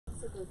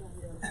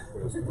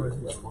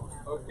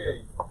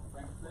Okay.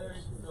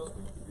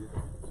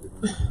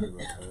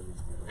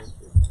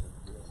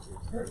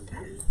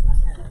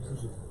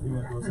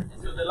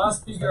 So the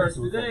last figure of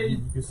today.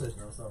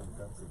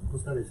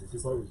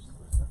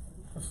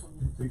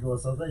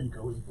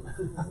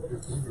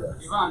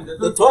 Ivan,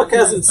 the talk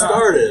hasn't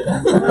started.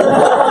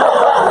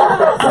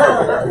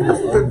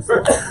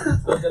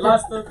 So the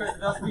last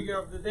figure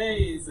of the day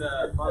is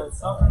Pavel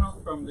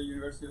Safronov from the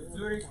University of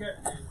Zurich. He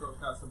will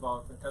talk us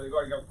about the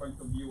categorical point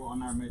of view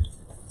on R-matrices.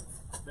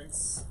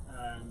 Thanks.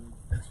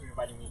 Thanks for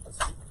inviting me to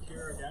speak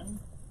here again.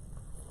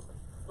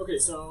 Okay,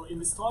 so in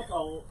this talk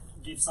I'll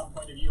give some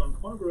point of view on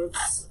quantum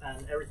groups,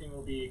 and everything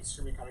will be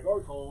extremely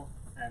categorical,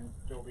 and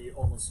there will be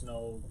almost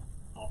no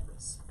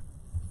algebras.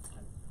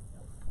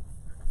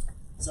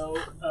 So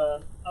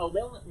I'll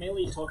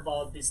mainly talk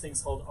about these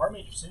things called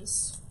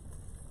R-matrices,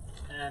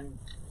 and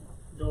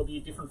there will be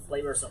different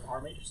flavors of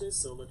R-matrices.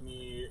 So let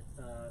me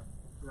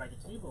write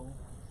a table.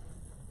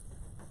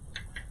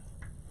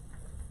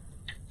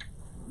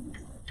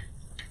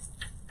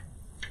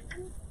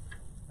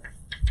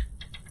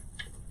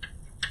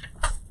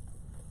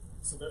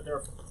 So there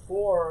are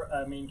four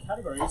main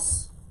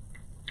categories.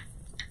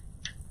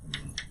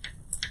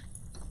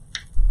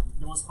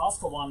 The most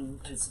classical one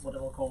is what I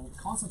will call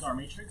constant R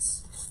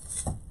matrix.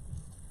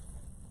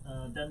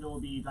 Then there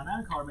will be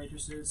dynamical R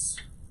matrices.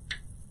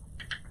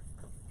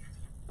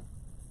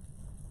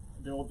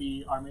 There will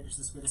be R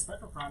matrices with a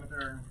spectral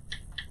parameter.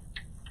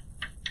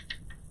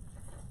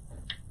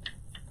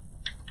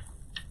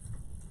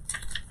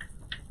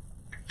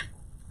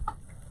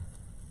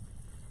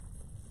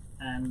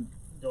 And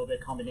there will be a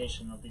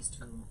combination of these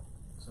two,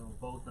 so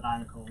both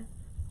dynamical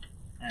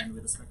and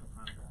with a spectral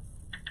parameter.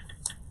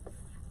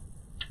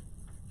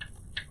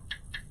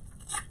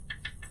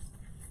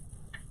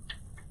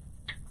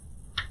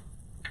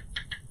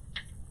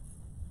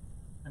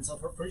 And so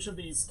for each of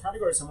these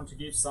categories, I want to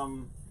give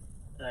some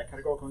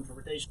categorical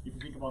interpretation. If you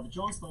think about the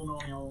Jones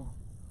polynomial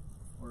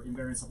or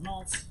invariance of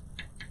knots,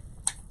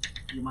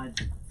 you might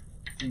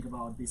think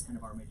about these kind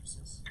of R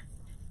matrices.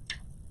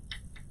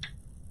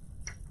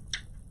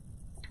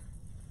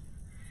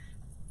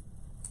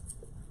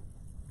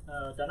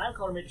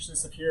 Dynamical R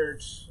matrices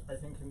appeared, I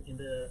think, in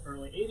the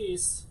early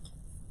 80s.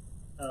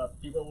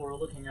 People were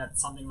looking at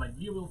something like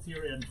view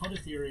theory and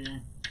product theory.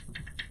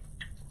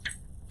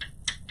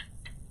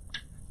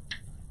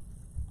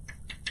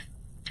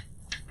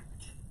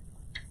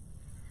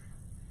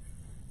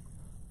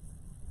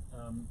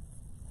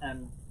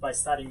 And by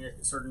studying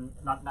a certain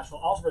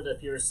natural algebra that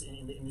appears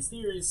in these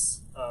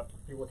theories,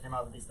 people came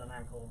out with these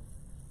dynamical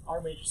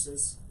R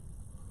matrices.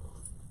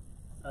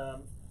 R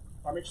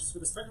matrices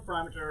with a spectral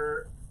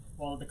parameter,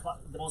 well, the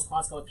most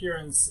classical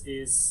appearance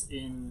is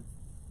in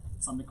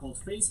something called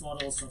phase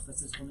models of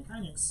statistical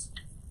mechanics.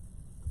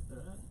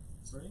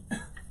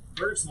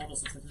 Vertex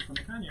models of statistical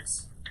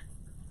mechanics.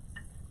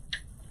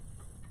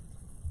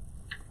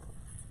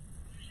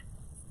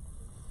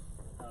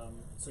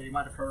 So you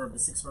might have heard of the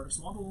 6 vertex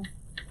model.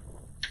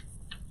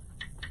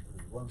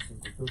 One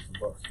single person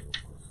box, of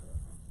course.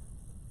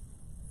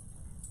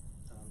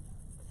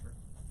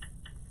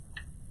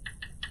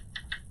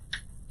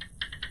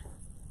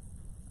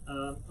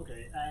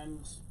 Okay, and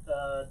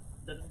the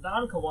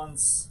dynamical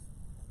ones,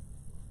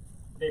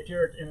 they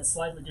appeared in a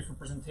slightly different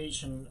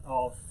presentation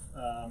of,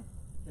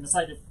 in a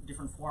slightly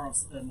different form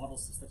of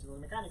models of statistical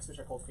mechanics, which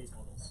are called phase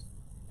models.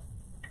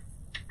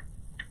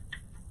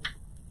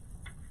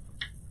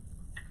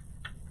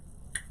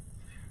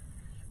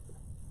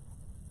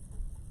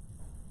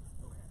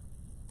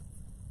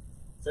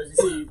 So as you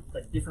see,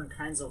 like different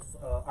kinds of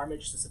R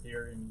matrices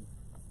appear in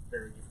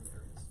very different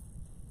areas.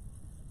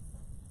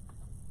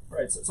 All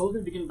right, so let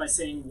me begin by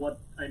saying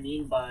what I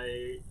mean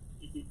by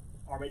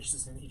R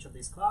matrices in each of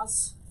these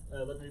classes.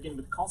 Let me begin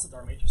with constant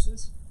R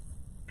matrices.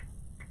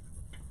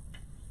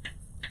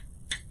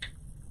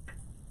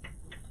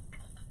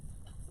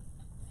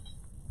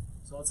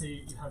 So let's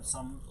say you have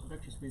some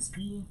vector space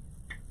V.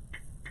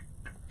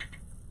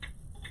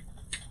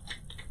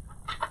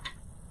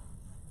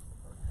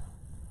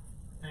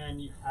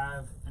 And you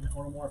have an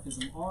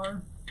automorphism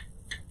R.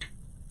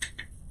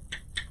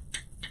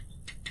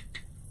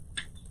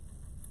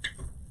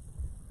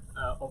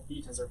 Of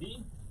V tensor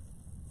V.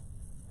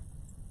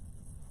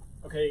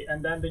 Okay,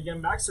 and then the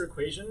Yang-Baxter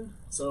equation.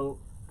 So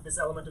this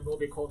element will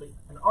be called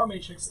an R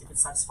matrix if it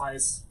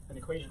satisfies an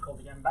equation called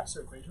the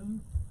Yang-Baxter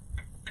equation.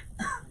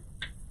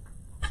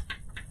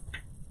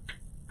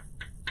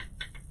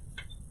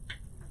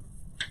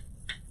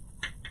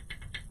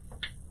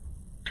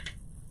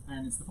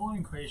 And it's the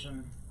following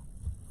equation.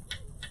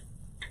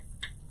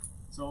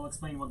 So I'll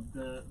explain what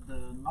the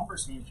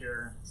numbers mean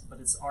here. But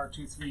it's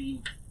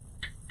R23,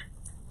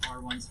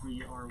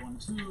 R13,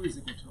 R12 is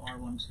equal to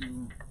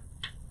R12,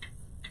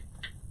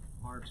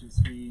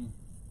 R23,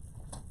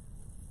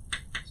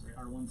 sorry,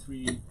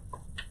 R13,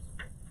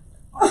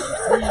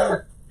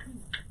 R13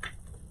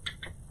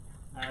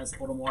 as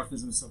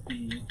automorphisms of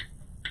the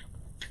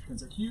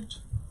tensor cubed.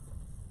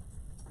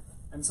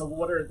 And so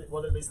what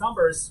are these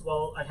numbers?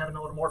 Well, I have an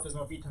automorphism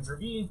of V tensor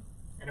V,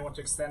 and I want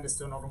to extend this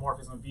to an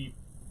automorphism of V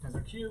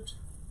tensor cubed.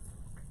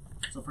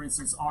 So for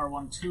instance,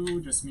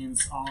 R12 just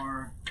means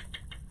R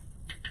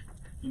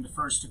in the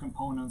first two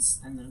components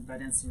and by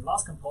density in the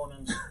last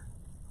component,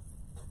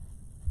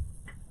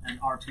 and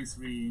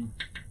R23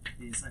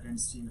 is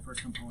identity in the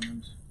first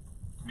component,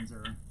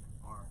 tensor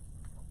R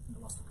in the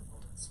last two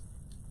components.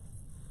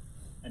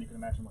 And you can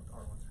imagine what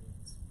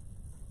R13 is.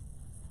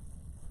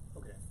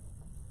 Okay.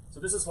 So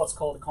this is what's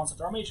called a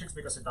constant R matrix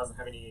because it doesn't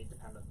have any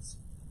dependence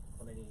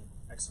on any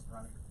extra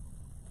parameter.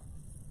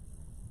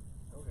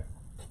 Okay.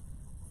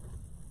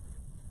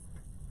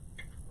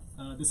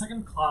 The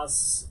second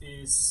class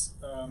is,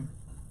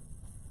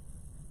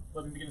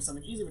 let me begin with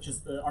something easy, which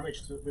is the R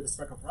matrix with a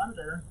spectral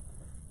parameter.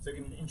 So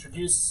you can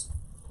introduce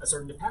a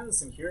certain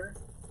dependence in here.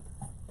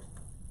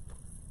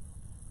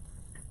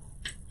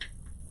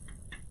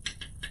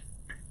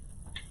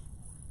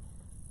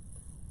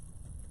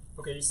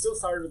 Okay, you still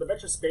started with a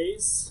vector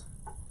space,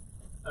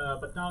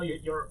 but now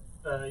your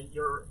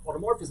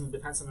automorphism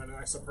depends on an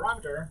extra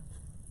parameter.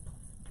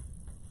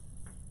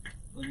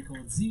 Let me call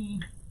it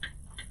Z.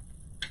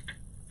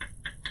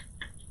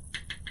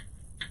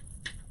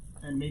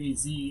 And maybe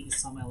Z is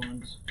some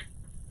element,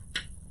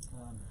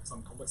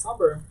 some complex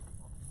number.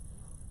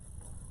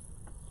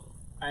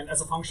 And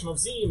as a function of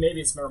Z, maybe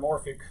it's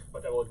meromorphic,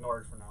 but I will ignore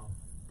it for now.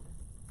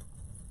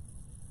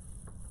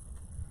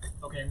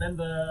 Okay, and then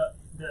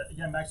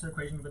again, back to the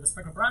equation with the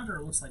spectral parameter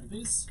looks like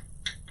this.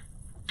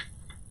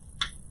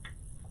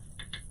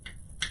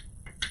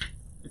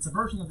 It's a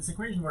version of this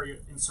equation where you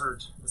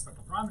insert the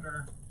spectral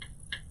parameter.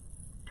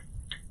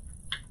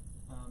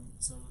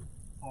 So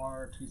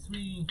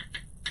R23,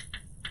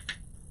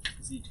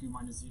 Z2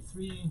 minus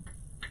Z3,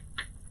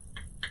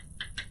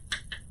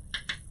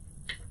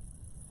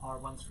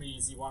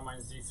 R13, Z1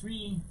 minus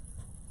Z3,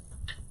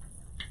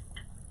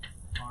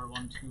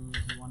 R12,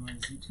 Z1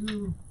 minus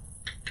Z2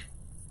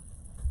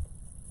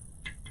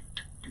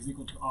 is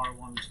equal to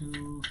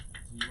R12,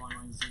 Z1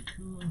 minus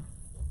Z2,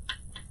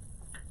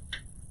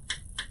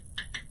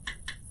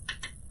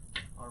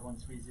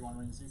 R13, Z1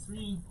 minus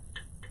Z3,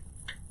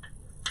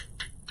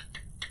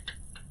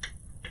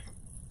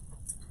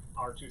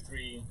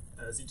 R23,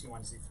 Z2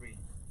 minus Z3.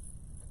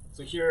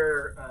 So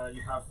here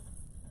you have,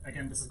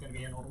 again, this is going to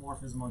be an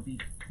automorphism of V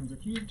tensor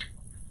cubed.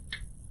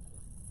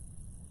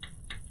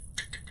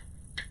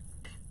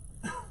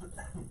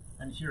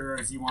 And here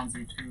Z1,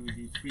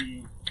 Z2,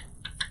 Z3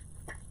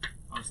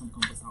 are some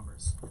complex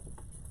numbers.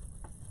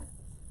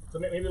 So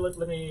maybe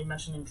let me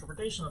mention an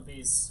interpretation of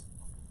these.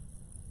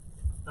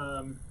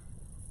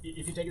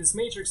 If you take this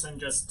matrix and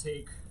just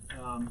take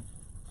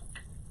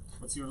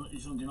what's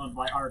usually denoted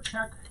by R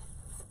check,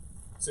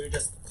 so you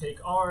just take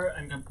R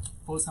and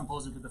compose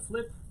it with a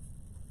flip.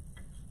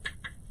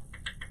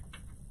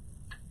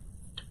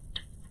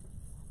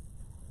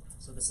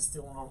 So this is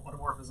still an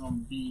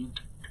automorphism B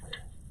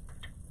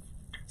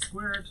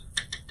squared.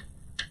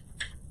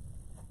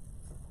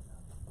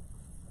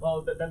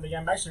 Well, then the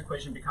Yang-Baxter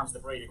equation becomes the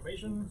braided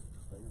equation.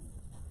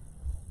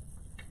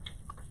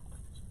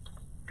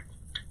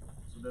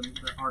 So then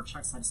the R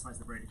check satisfies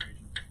the braided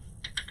equation.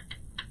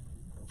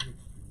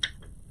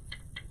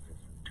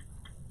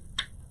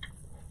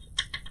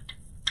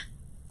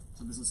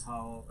 So this is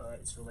how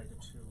it's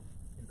related to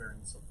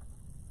invariance of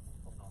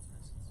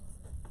non-spaces.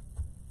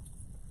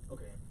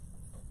 Okay,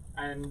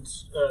 and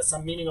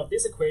some meaning of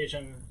this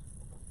equation.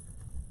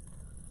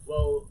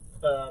 Well,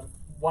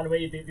 one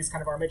way this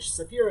kind of R matrices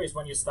appear is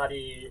when you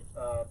study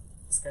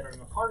scattering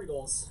of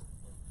particles.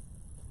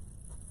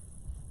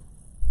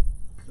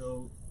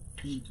 So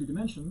in 2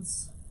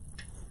 dimensions,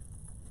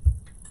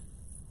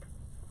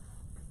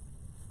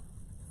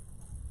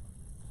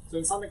 so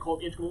in something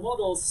called integral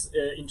models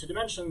in 2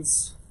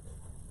 dimensions,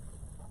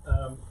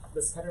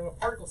 the scattering of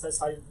particles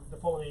satisfies the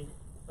following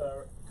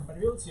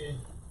compatibility.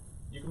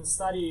 You can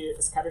study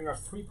a scattering of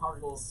 3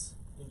 particles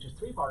into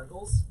 3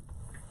 particles.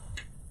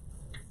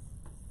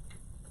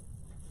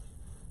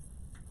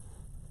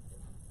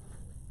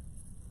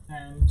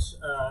 And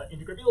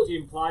integrability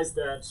implies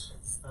that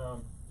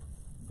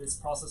this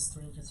process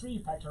 3 into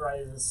 3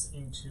 factorizes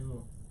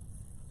into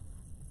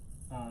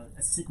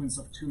a sequence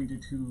of 2 into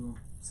 2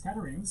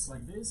 scatterings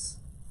like this.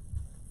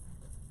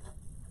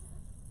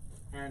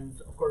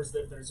 And of course,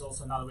 there's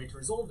also another way to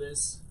resolve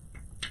this.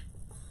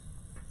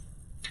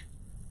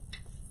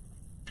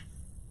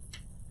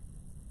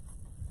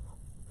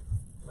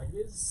 Like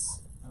this.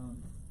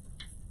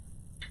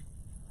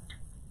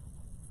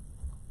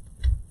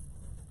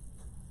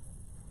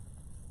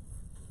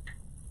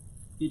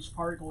 Each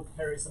particle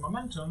carries a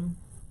momentum,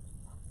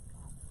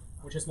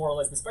 which is more or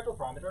less the spectral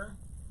parameter.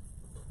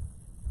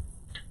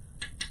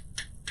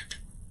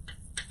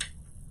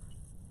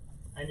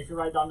 And if you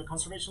write down the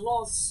conservation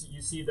laws,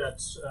 you see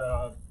that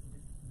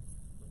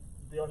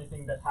the only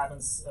thing that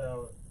happens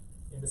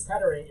in the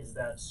scattering is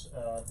that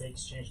they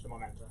exchange the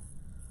momenta.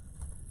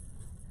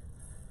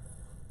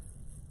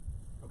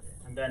 Okay,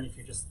 and then if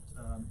you just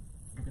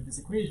look at this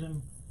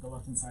equation, the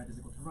left-hand side is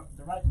equal to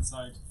the right-hand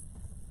side,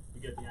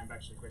 you get the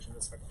Yang-Baxter equation of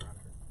the spectral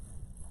parameter.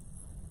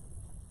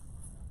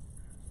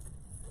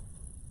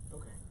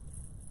 Okay.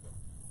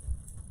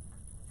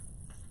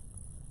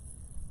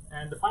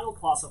 And the final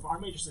class of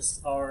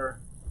R-matrices are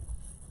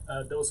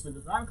those with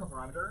the dynamical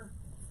parameter.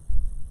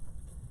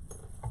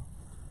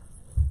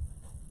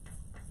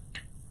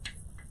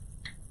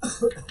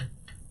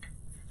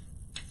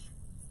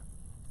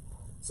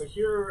 So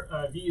here,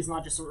 V is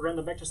not just a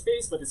random vector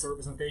space, but it's a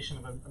representation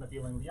of an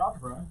abelian Lie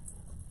algebra.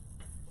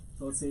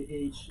 So let's say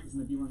H is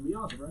an abelian Lie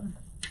algebra.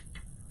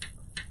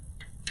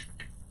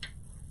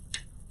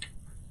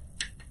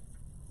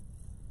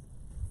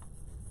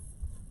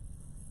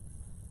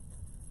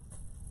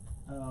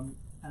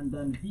 And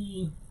then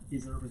V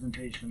is a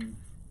representation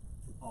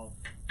of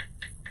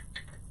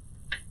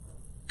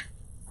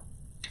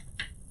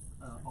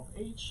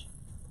H.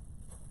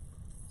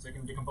 So you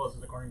can decompose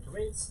it according to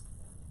weights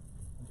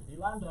into V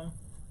lambda.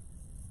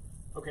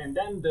 Okay, and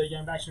then the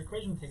Yangian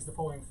equation takes the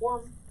following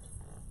form.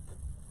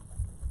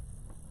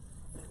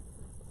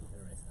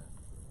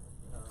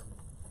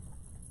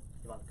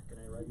 Can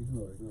I write?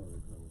 Ignore.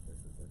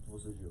 That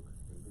was a joke.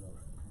 Ignore.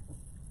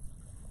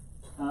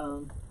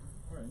 All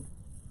right.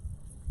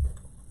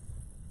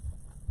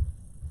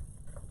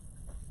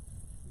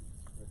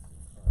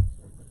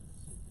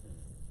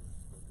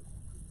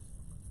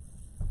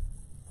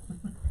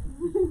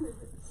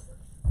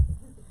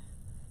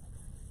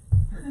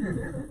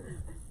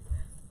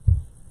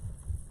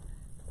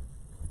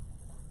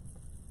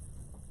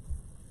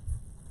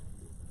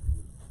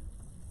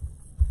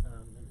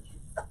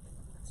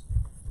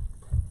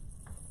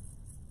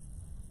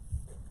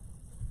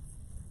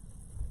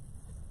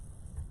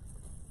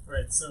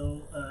 Alright,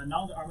 so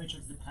now the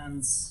R-matrix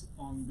depends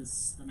on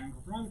this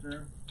dynamical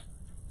parameter.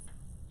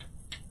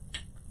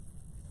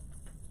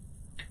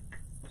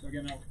 So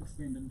again, I'll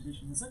explain the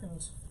notation in a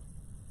second.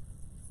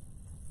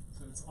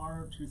 So it's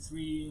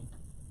R23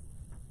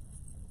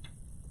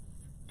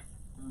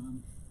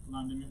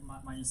 lambda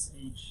minus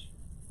H,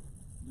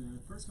 the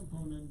first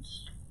component,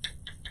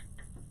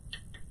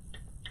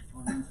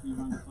 R13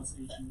 lambda plus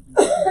H in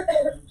the second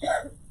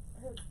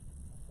component,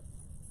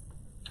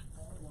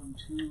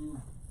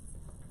 R12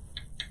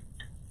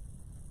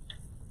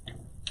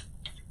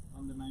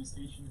 lambda minus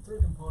H in the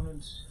third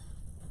component,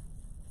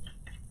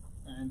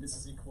 and this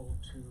is equal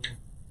to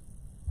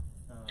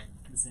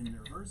the same in the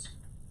reverse.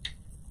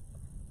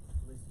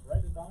 So let's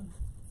write it down.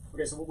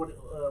 Okay, so what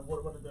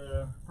are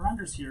the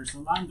parameters here? So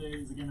lambda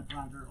is again a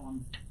parameter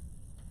on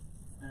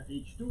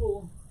H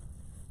dual.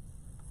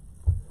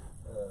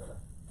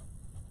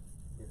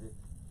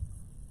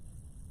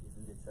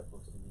 Isn't it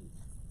supposed to be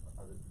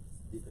other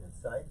different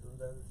sides on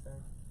the other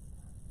side?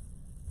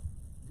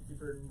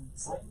 Different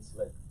signs?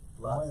 Like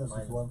plus, Minus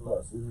is 1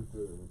 plus. Is it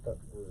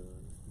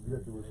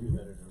exactly what you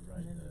better to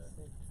write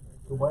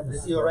Two minus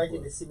is you're 1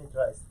 writing the plus.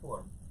 symmetrized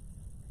form.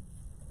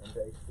 And I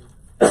think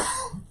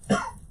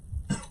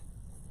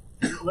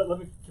Let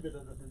me keep it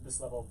at this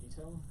level of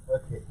detail.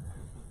 okay.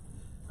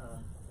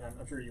 Yeah,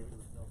 I'm sure you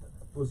know that.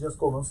 It was just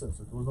common sense.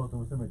 It was not a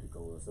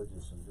mathematical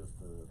suggestion. Just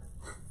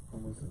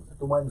common sense.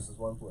 2 minus is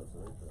 1 plus,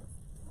 right?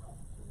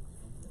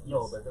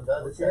 No, but on the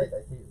other side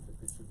I think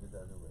it should be the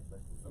other way.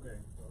 But Okay.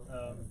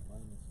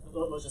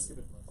 Let's just keep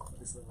it at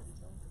this level of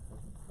detail.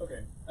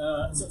 Okay.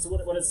 So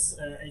what is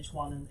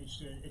H1 and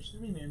H3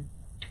 mean?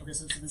 Okay,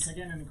 so this is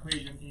again an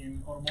equation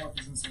in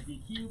automorphisms of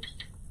V cubed.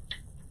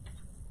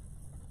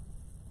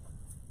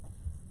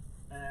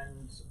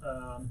 And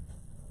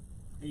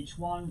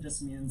H1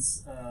 just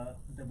means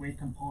the weight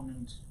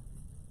component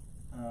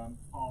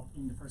of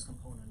in the first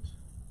component.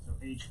 So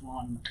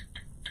H1,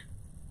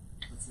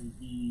 let's say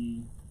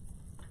V1,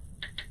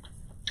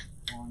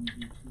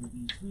 V2,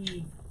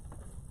 V3.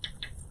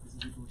 This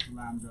is equal to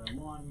lambda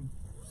 1,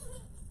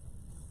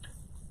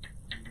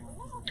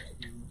 V1,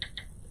 V2,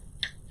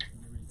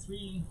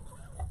 V3.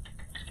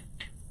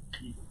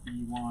 If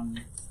V1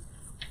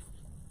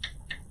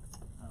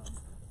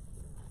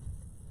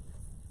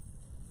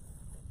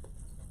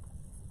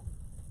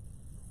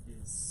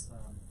 is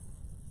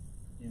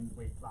in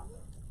weight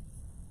lambda.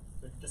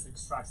 So it just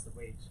extracts the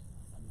weight.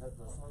 And that's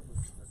not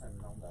the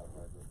same lambda,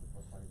 right? The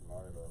first one is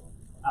variable.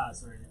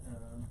 Sorry.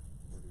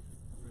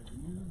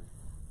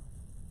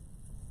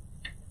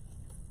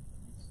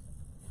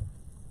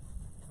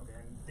 Okay,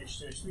 and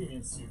H3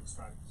 means you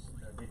extract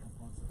the weight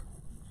components.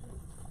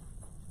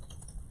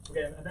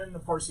 Okay, and then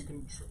of course you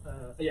can,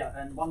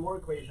 and one more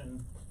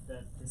equation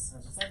that this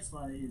has to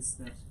satisfy is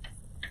that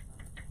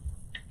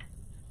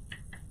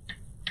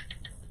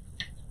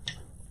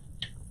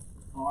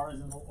R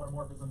is an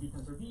automorphism V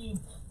tensor V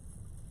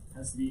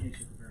has to be H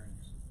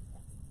equivariant.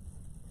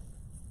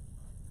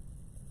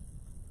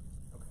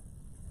 Okay.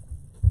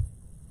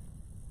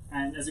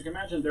 And as you can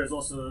imagine, there's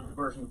also the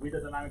version with the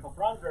dynamical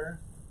parameter.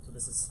 So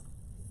this is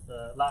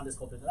the lambda is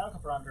called the dynamical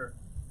parameter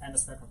and the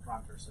spectral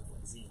parameter, so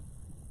like Z. You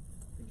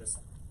can just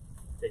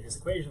take this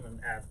equation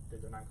and add the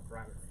dynamical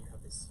parameter, and you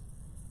have this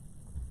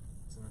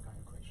similar kind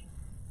of equation.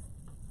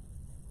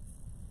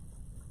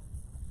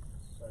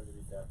 Sorry to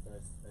be that, but I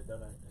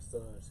still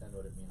don't understand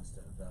what it means to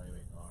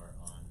evaluate R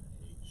on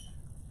H.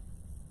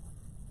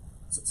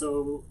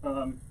 So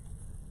Can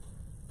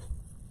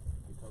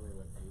you tell me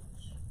what H?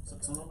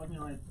 let me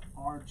write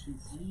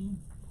R23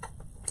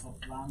 of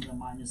lambda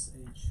minus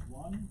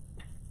h1.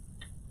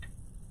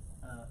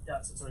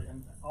 Yeah, so, sorry,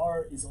 and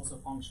R is also a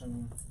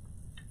function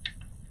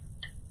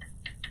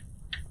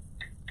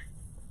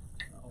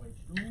of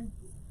h2.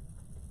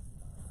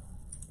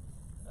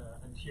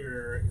 And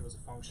here it was a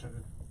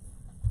function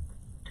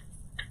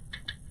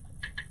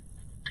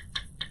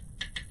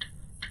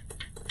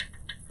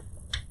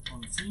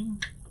on C.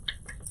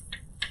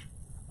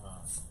 No, okay,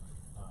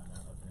 I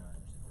understand.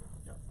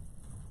 Yep.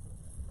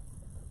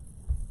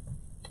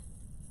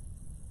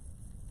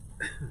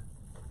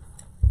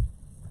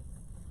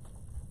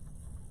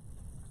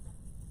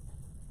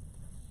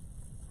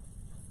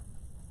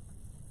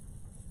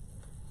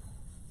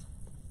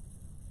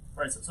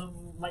 Right, so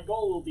my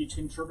goal will be to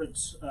interpret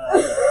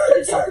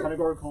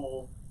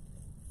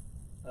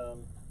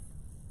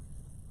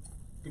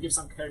to give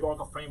some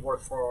categorical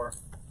framework for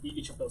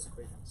each of those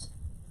equations.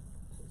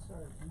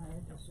 Sorry, can I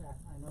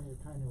interject? I know you're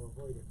trying to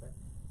avoid it, but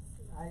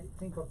I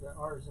think of the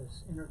R's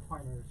as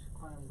intertwiners,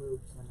 quantum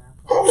groups, and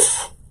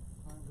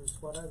quantum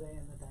groups. What are they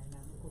in the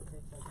dynamical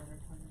case as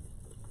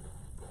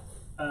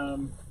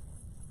intertwiners?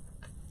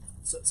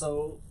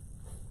 So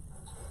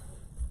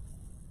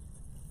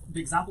the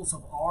examples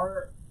of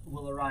R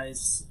will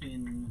arise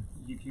in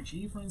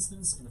UQG, for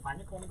instance, in the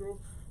finite quantum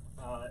group.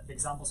 The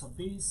examples of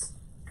these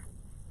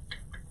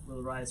will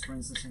arise, for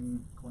instance,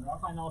 in quantum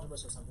affine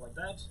algebras or something like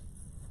that.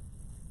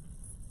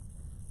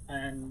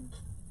 And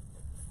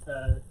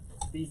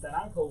these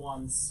dynamical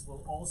ones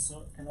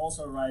can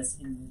also arise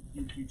in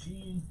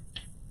UQG.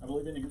 I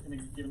will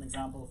give an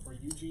example for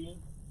UG.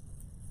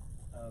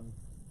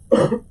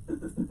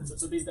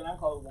 So these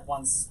dynamical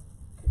ones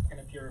can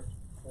appear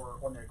for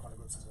ordinary quantum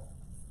groups as well.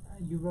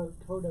 You wrote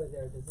Toda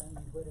there. Does that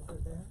mean Whittaker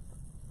there?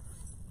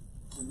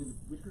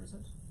 Whittaker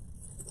says?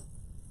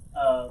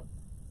 I'm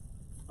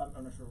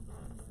not sure.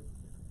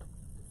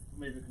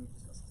 Maybe we can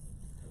discuss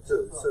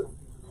this.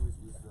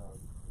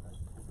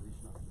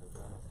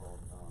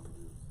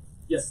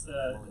 Yes.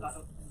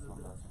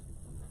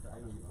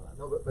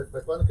 No,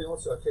 but one can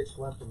also attach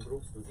quantum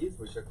groups to these,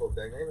 which are called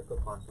dynamical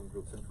quantum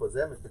groups, and for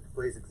them it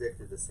plays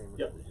exactly the same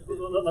Yeah,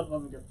 role. let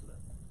me get to that.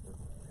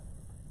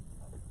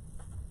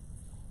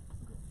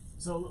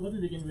 So let me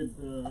begin with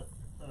the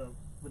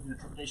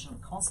interpretation of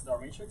a constant R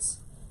matrix.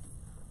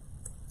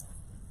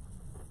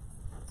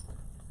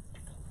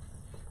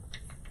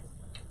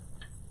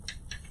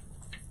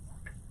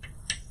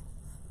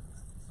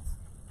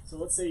 So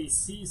let's say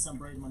C is some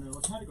braided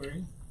monoidal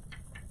category.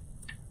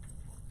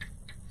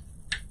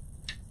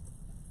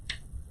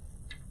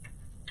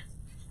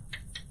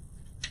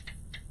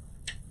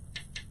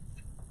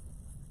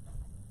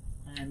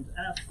 And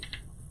F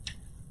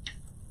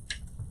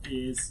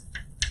is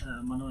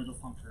a monoidal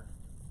functor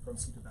from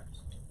C to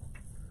vector.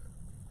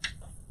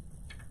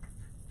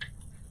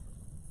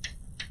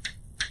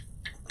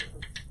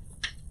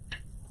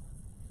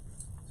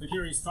 So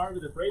here we start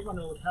with a braided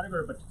monoidal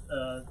category, but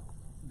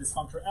this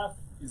functor F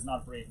is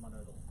not braided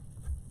monoidal.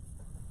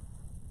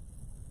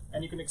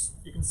 And you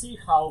can see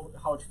how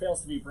it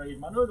fails to be braided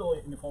monoidal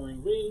in the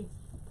following way.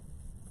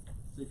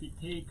 So if you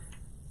take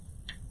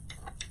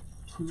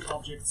two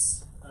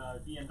objects,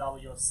 V and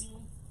W of C,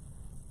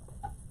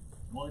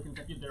 well, you can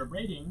compute their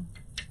braiding,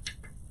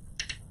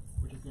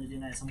 which is going to be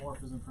an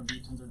isomorphism from V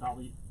tensor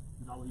W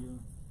to W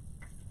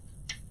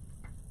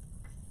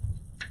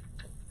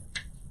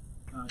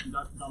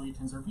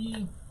tensor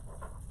V.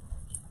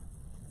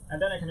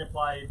 And then I can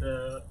apply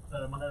the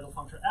monoidal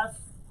functor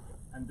F,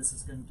 and this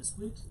is going to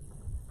split.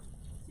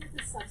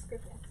 The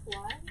subscript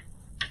xy?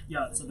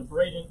 Yeah, so the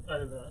braiding,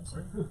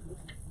 sorry. I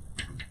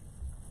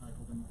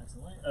call them X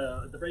and Y.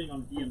 The braiding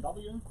on V and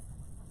W.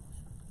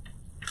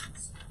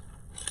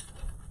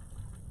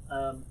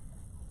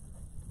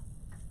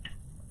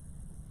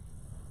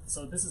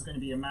 So this is going to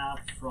be a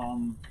map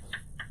from,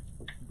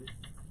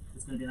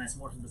 it's going to be an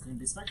isomorphism between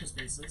these vector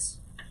spaces.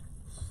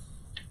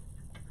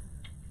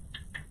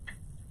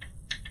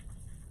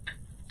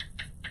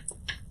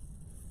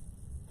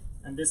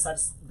 And this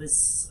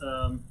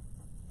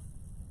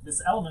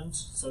element,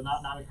 so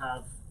now we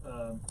have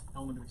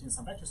element between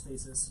some vector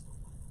spaces.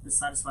 This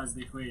satisfies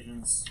the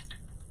equations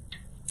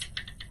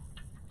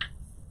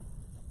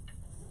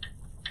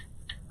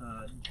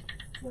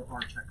for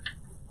R check.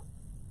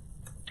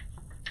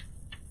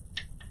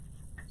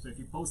 So if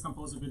you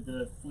post-compose it with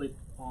the flip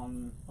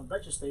on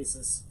vector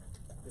spaces,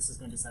 this is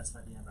going to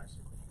satisfy the M-vector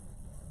equation.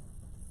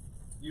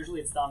 Usually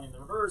it's done in the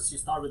reverse. You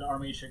start with the R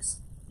matrix,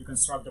 you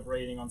construct the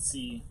braiding on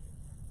C,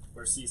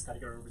 where C is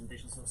categorical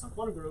representations of some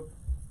quantum group,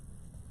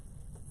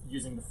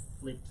 using the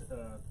flipped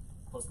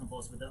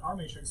post-compose with the R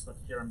matrix, but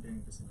here I'm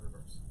doing this in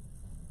reverse.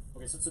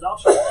 Okay, so the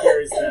option here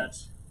is that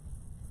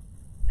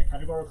a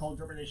categorical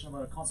interpretation of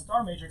a constant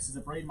R matrix is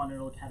a braided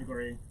monoidal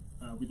category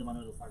with the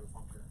monoidal fiber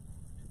functor.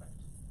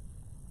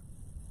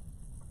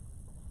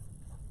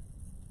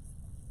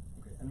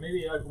 Okay, and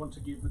maybe I want to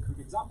give a quick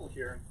example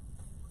here.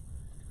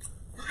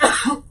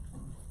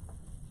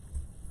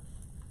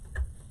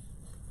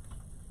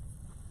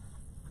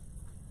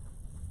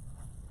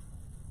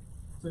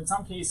 So in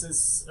some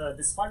cases,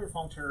 this fiber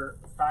functor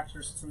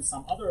factors through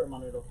some other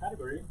monoidal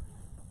category.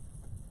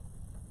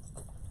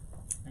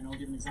 And I'll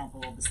give an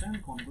example of the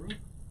standard quantum group.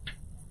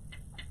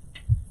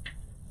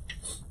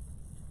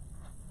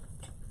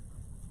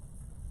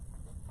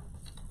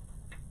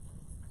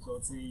 So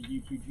let's say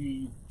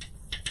UQG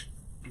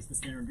is the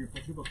standard group for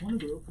triple quantum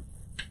group.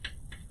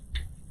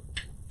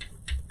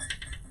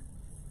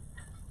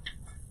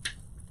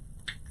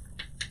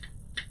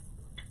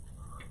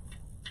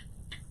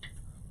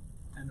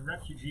 And the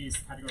RepQG is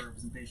the category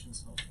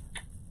representations of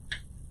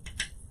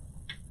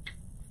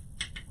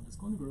this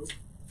quantum group.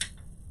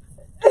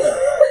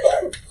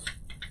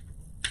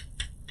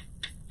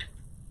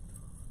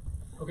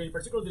 Okay, in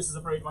particular, this is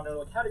a braided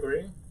monoidal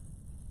category.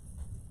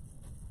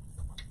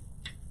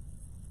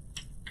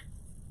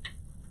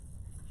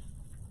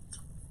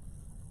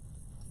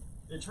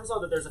 It turns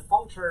out that there's a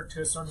functor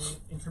to a certain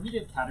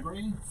intermediate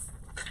category.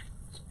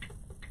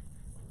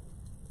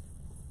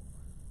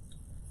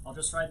 I'll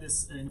just write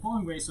this in the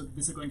following way. So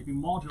this is going to be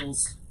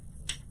modules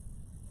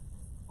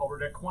over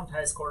the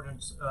quantized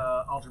coordinate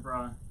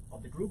algebra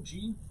of the group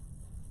G,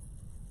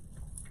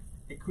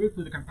 equipped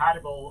with the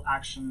compatible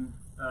action,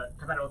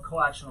 compatible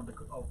coaction of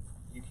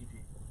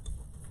UQG.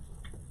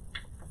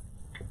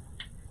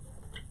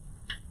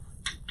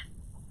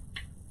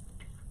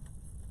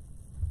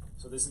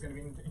 So this is going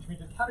to be an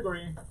intermediate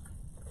category,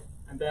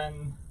 and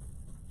then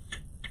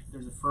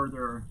there's a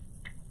further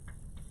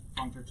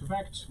functor to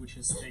vect, which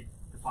is take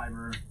the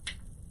fiber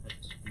at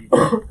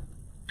UQG.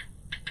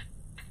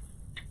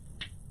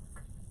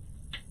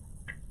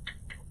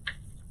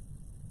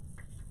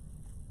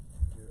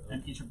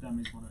 And each of them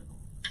is monoidal.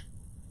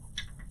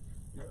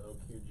 Your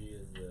OQG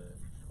is the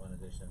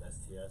quantization of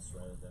STS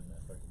rather than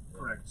effective.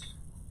 Correct.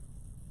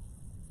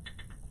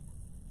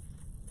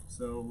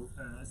 So,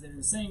 as they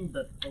were saying,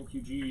 that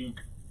OQG,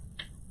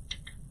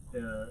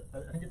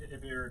 I think it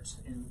appeared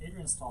in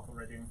Adrian's talk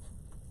already.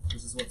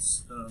 This is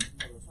what's. No,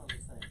 that's not the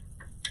same.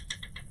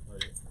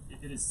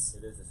 It is.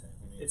 It is the same.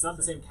 It's not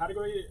the same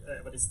category,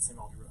 but it's the same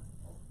algebra.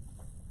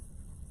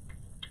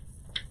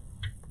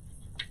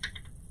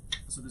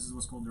 So this is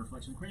what's called the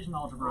reflection equation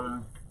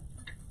algebra,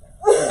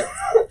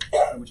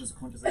 which is a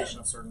quantization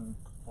of certain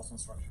Poisson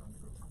structure in the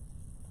group.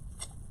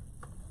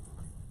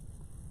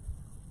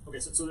 Okay,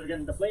 so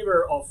again, the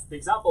flavor of the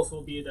examples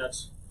will be that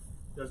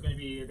there's going to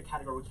be the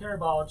category we care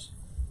about.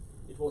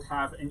 It will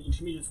have an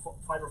intermediate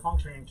fiber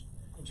function,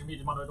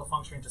 intermediate monoidal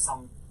function into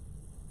some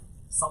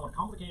somewhat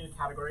complicated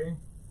category,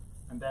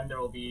 and then there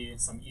will be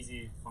some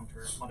easy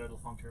functor, monoidal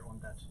functor on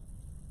that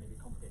maybe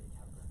complicated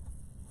category.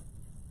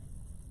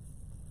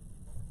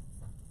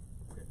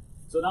 Okay.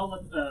 So now,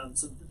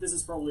 so this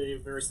is probably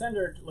very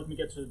standard. Let me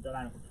get to the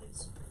dynamical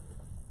case.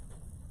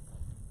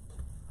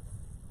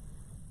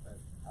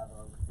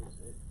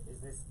 Is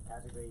this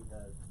category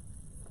the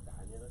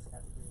analogous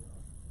category?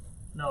 Or?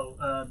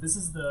 No, this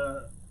is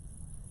the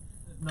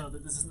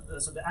this is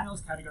so the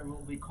analogous category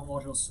will be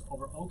comodules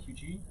over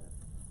OQG.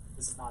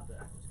 This is not the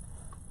analogous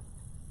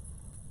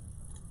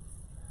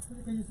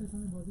category. Can you say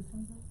something about this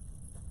one?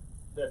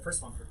 The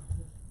first functor.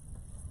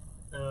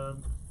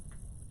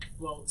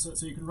 Well,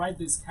 so you can write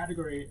this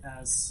category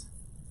as.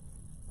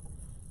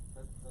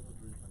 That's a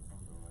really fun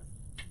functor,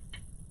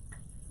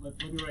 right?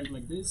 Let me write it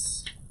like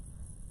this.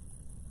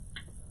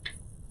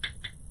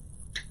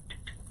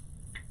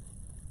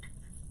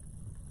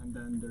 And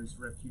then there's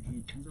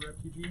RepQG, tensor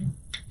RepQG.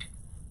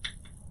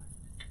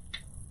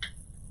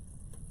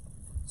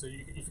 So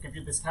if you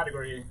compute this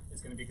category,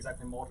 it's going to be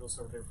exactly modules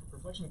over the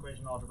reflection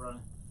equation algebra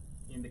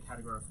in the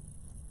category of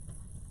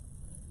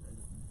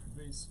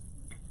this.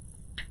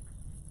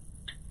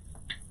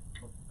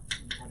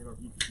 In the category of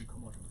UQG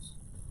comodules.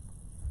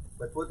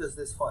 But what is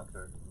this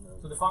functor?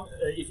 So the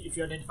if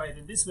you identify it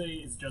in this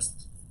way, it's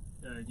just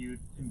you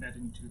embed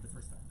into the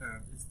first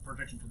it's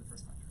projection to the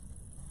first factor,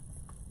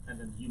 and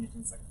then unit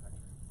in the second factor.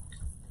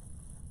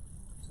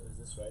 So is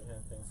this right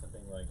hand thing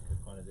something like the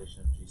quantization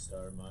of G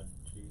star mod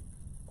G?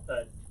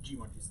 G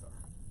mod G star.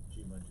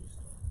 G mod G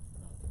star.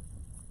 No.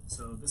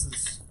 So this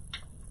is.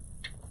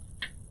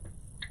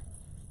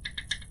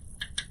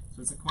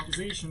 So it's a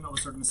quantization of a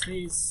certain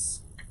space.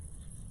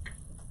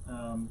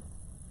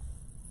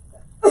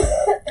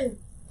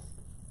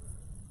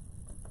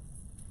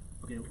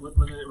 Okay, let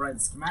me write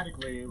it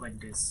schematically like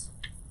this.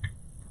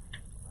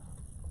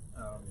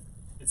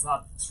 It's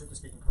not strictly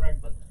speaking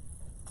correct, but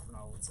for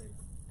now, let's say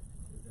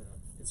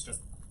it's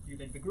just you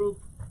take the group,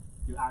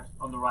 you act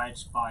on the right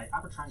by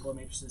upper triangular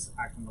matrices,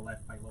 act on the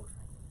left by lower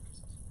triangular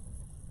matrices.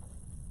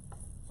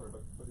 Sorry,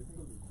 but you think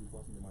of the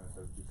plus and the minus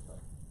as G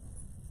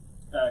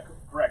star?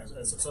 Correct.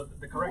 So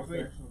the correct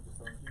way. What's the action of the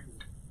star?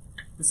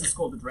 This is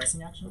called the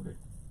dressing action. Okay.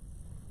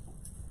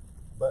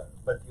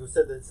 But you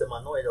said it's a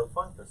monoidal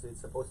functor, so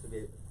it's supposed to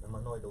be a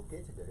monoidal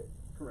category.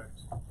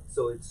 Correct.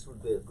 So it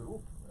should be a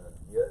group,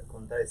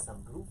 contain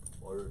some group,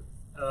 or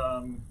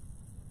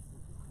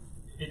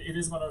it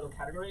is monoidal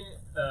category.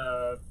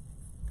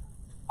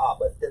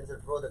 but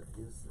tensor product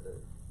is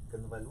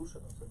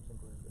convolution or something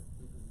like that.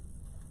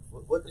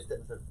 What is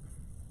tensor?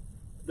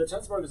 the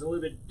Tensor is a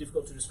little bit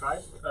difficult to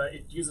describe.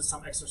 It uses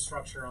some extra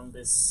structure on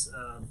this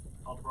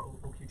algebra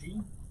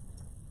OQG.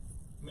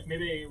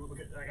 Maybe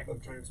I can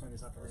try to explain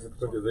this after. Is it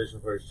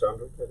quantization for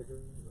Chandra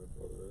category?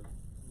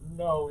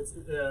 No, it's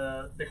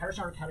the Harish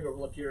Chandra category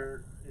will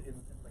appear in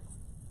like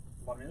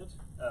 1 minute,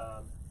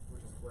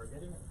 which is what we're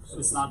getting. So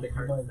it's not the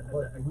Harish.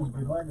 It would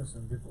be minus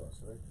and B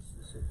plus, right?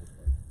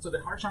 So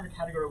the Harish Chandra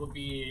category would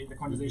be the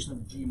quantization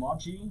of G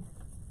mod G.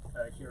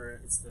 Here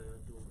it's the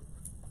dual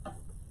group.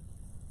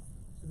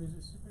 So there's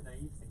a super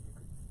naive thing you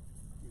could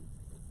do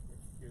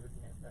if you're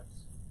looking at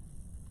maps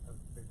of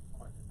the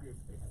quantum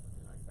groups they have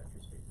in like vector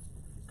spaces.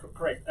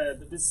 Correct.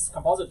 This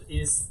composite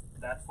is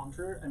that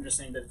functor. I'm just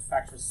saying that it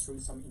factors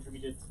through some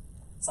intermediate,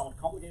 somewhat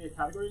complicated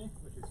category,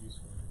 Which is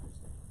useful.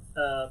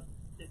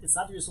 it's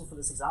not useful for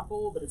this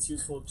example, but it's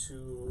useful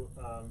to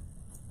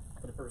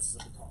for the purposes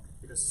of the talk,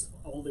 because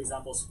all the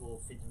examples will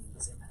fit into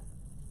the same pattern.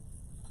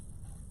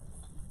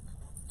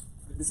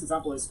 This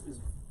example is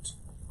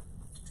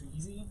too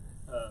easy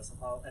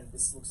somehow, and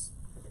this looks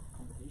like a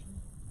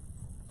complication.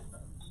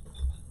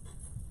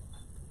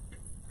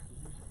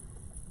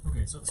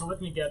 Okay, so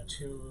let me get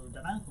to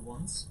dynamical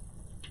ones.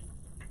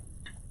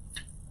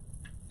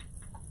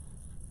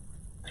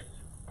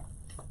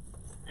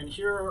 And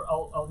here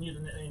I'll need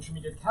an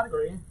intermediate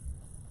category.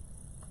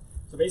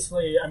 So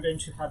basically I'm going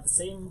to have the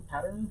same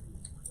pattern.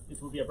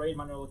 It will be a braided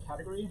monoidal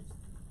category.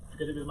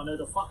 Get a bit of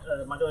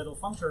monoidal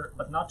functor,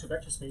 but not to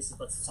vector spaces,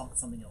 but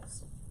something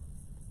else.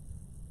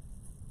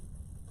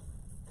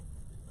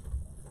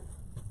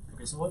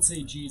 Okay, so let's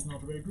say G is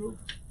not a braided group.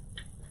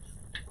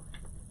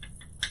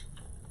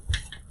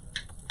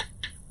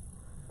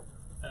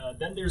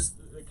 Then there's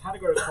the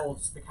category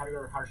called the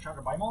category Harish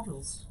Chandra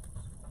bimodules,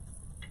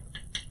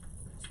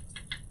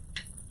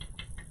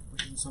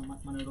 which is some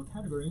monoidal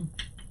category.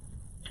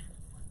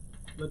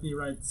 Let me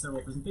write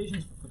several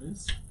presentations for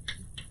this.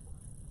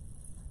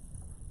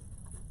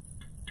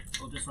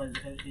 I'll just write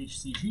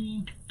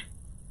HCG.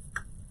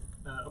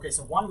 Okay,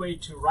 so one way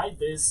to write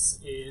this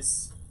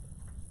is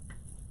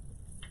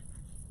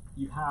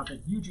you have a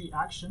UG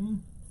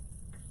action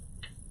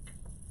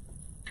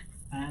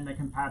and a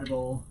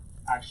compatible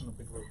action of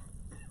the group.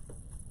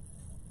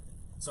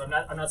 So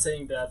I'm not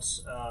saying that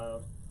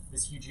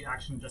this UG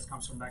action just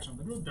comes from the action of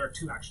the group. There are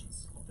two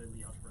actions of the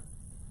Lie algebra.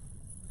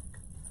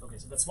 Okay,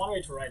 so that's one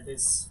way to write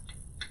this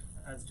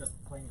as just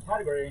a plain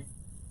category.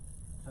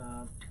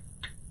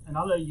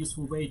 Another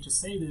useful way to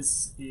say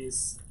this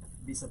is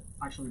these are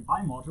actually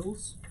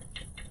bimodules.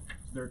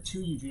 So there are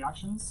two UG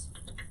actions.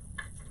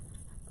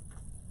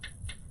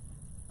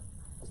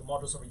 So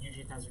modulus over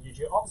UG times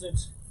UG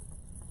opposite.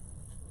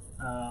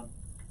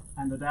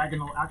 And the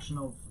diagonal action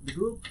of the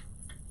group,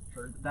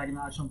 or the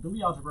diagonal action of the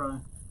Lie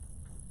algebra,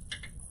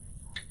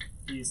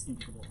 is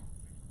integrable.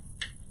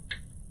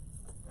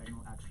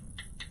 Diagonal action.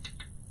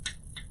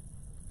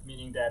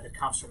 Meaning that it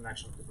comes from an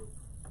action of the group.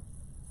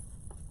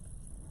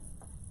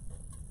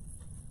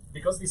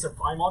 Because these are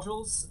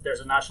bimodules, there's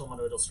a natural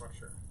monoidal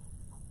structure.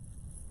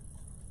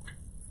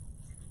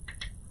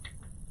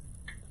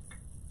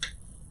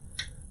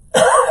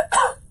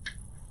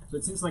 So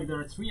it seems like there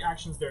are three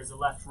actions. There's the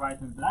left, right,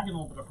 and the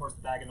diagonal, but of course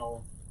the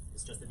diagonal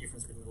is just the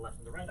difference between the left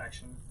and the right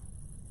action.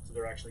 So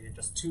there are actually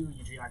just two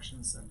UG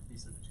actions, and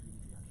these are the two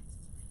UG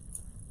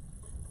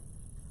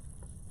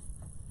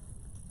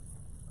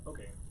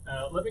actions. Okay,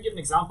 let me give an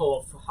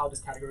example of how this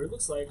category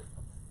looks like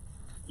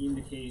in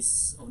the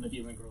case of an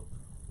abelian group.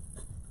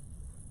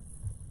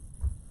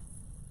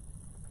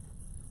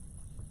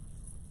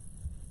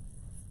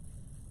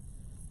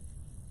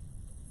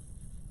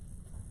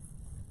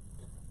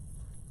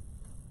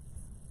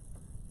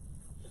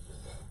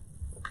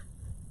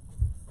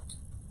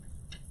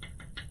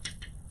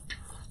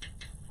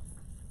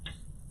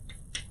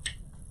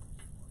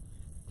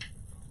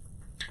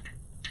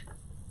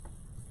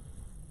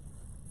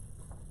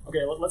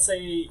 Okay, let's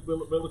say we're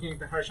looking at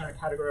the Harish Chandra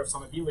category of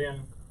some abelian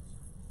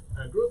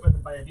group,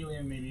 and by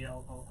abelian maybe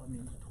I'll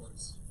mean the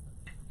torus.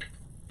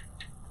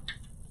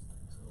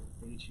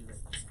 So H you write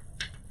this.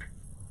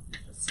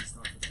 Just C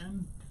start with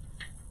N.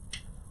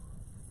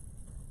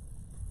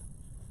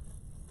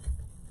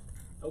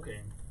 Okay.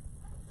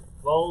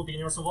 Well, the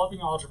universal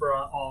developing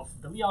algebra of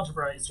the Lie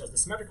algebra is just the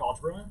symmetric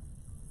algebra.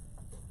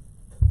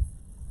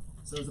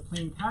 So it's a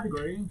plain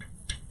category.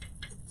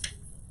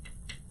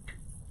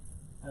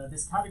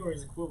 This category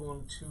is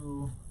equivalent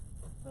to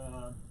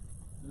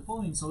the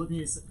following. So let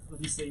me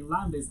say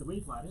lambda is the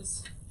weight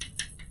lattice.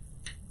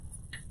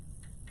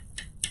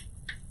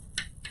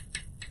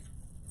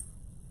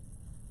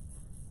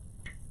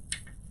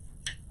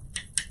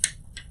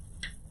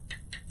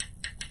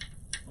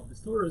 Of this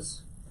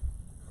torus.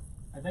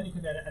 And then you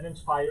can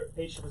identify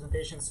H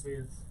representations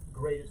with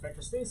graded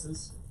vector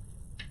spaces.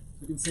 So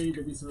you can say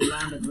that these are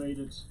lambda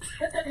graded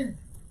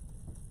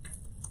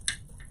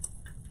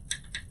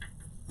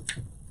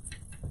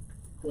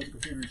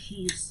quasi-coherent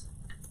sheaves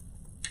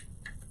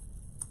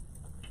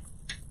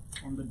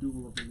on the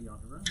dual of the Lie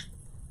algebra.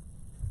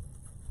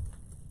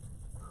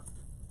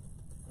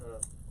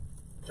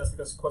 Just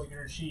because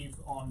quasi-coherent sheaf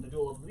on the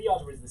dual of the Lie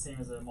algebra is the same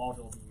as a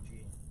module of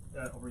UG.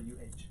 over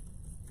UH,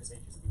 because H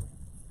is a domain.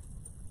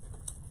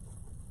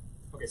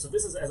 Okay, so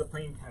this is as a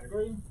plane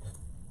category.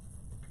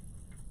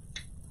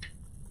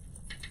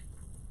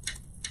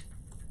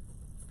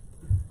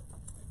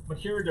 But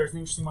here there's an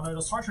interesting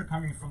monoidal structure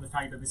coming from the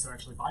fact that these are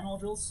actually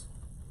bimodules,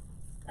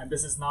 and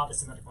this is not a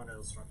symmetric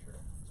monoidal structure.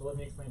 So let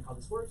me explain how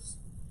this works.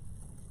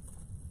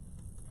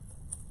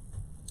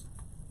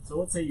 So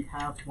let's say you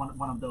have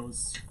one of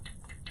those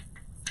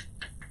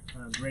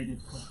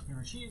braided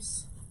coherent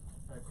sheaves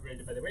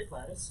created by the weight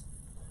lattice.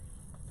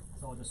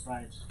 So I'll just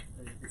write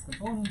its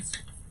components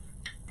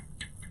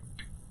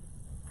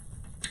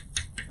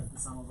as the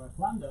sum of f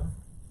lambda.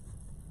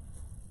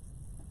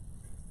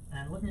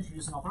 And let me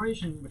introduce an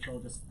operation which I'll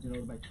just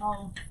denote by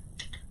tau.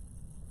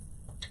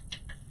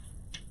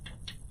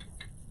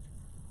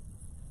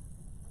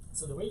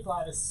 So the weight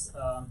lattice,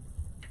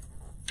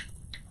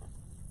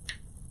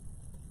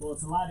 well,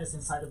 it's a lattice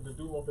inside of the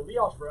dual of the Lie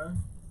algebra.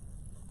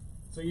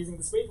 So using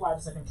this weight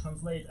lattice, I can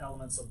translate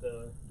elements of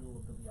the dual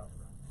of the Lie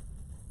algebra.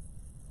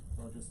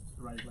 So I'll just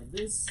write it like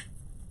this.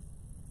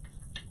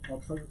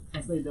 I'll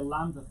translate the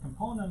lambda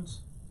component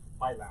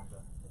by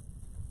lambda.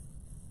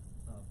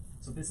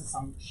 So this is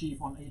some sheaf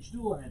on H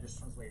dual, and I just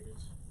translate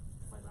it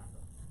by lambda.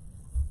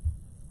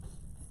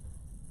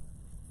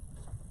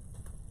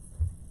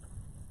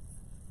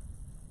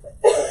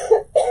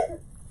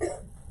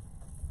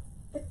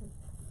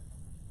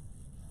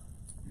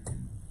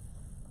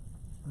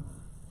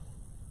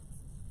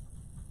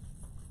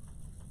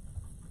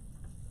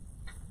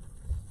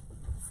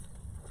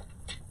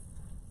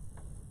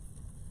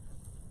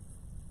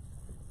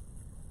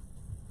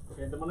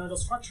 Okay, the monoidal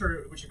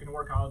structure, which you can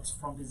work out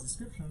from this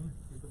description,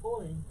 is the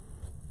following.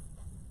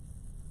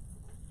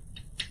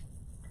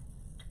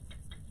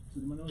 So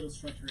the monoidal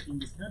structure in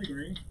this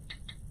category,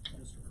 I'll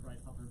just write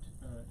upper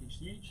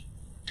HCH,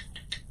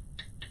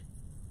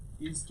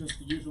 is just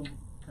the usual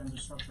tensor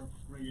structure of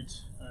braided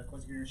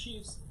quasi-linear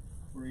sheaves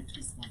where you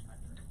twist one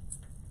factor.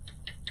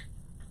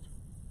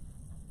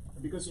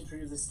 And because you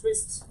introduce this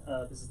twist,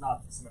 this is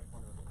not symmetric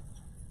monoidal.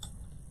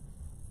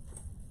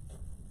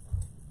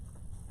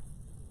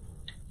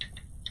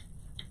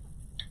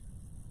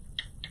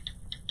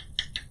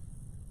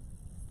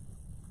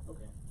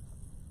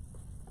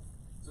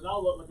 So now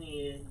let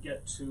me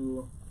get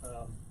to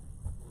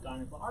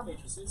dynamical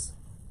R-matrices.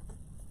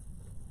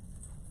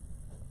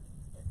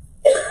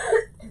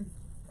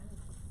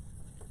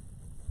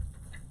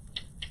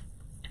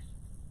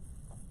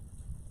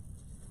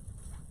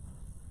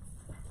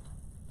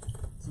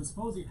 So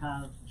suppose you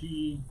have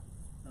G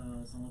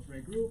some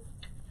arbitrary group,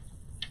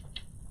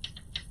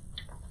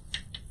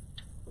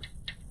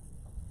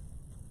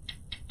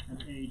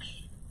 and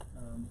H,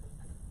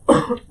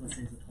 let's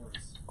say, is a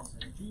torus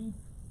inside of G.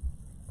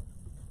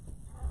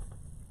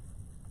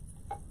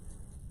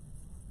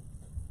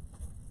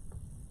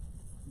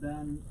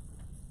 Then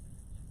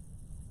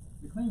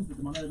the claims that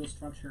the monoidal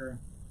structure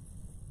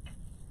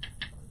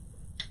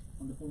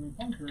on the following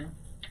functor,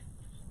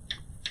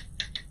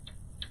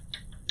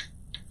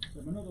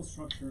 the monoidal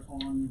structure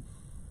on,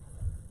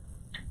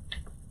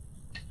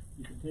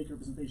 you can take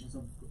representations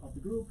of the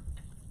group,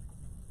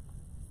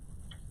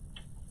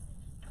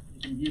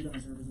 you can view them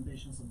as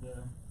representations of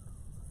the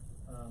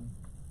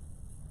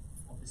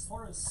of this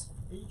torus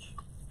H.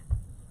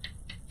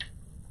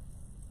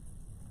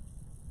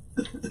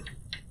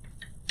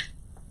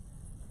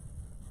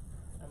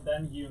 And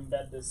then you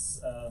embed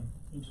this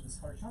into this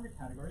Harish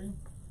category.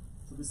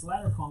 So this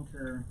latter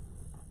functor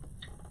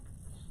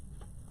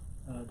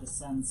just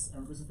sends a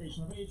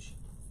representation of H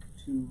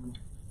to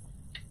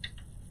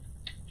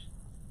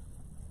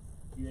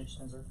UH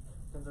tensor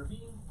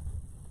V.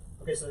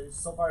 Okay,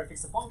 so far I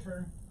fixed a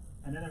functor,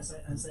 and then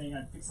I'm saying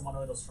I fix a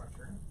monoidal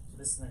structure. So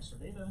this is an extra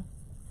data.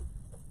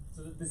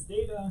 So this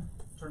data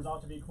turns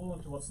out to be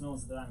equivalent to what's known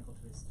as the dynamical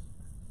twist.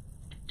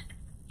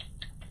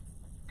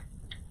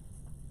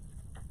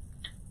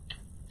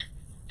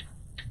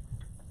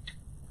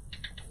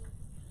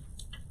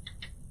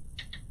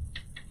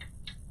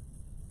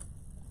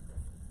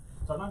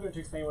 So I'm not going to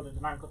explain what the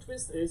dynamical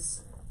twist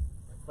is,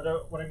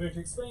 but what I'm going to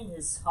explain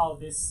is how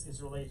this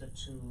is related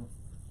to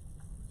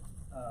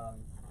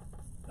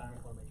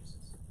dynamical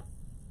matrices.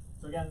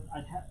 So again,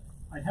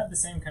 I'd have the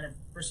same kind of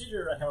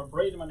procedure. I have a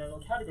braided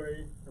monoidal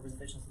category,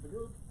 representations of the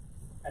group,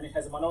 and it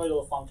has a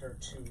monoidal functor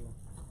to,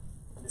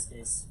 in this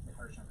case, the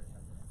Harish category.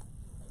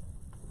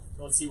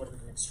 So let's see what we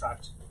can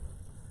extract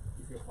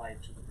if we apply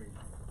it to the braided.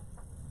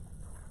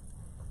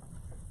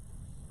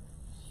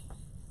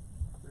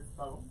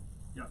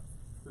 Yeah.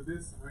 So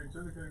this Harish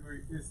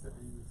category is the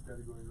analogous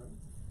category, right?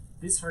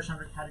 This Harish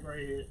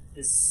category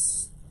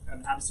is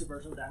an absolute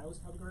version of the analogous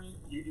category.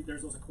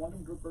 There's also a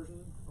quantum group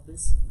version of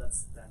this.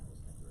 That's the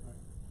analogous category.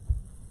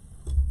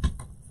 Right.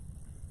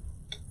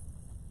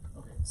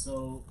 Okay,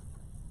 so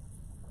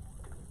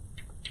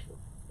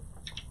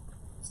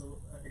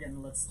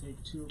again, let's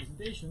take two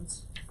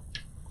representations.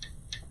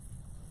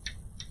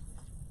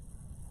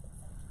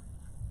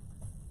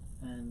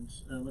 And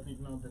let me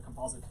denote the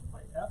composite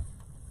by F.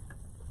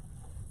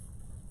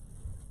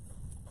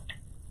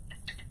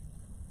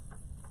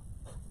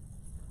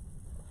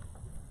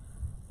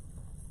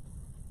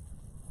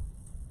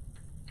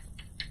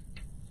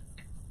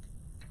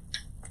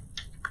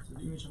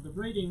 image of the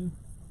braiding,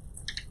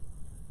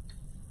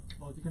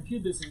 well, to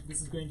compute this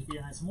is going to be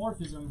an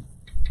isomorphism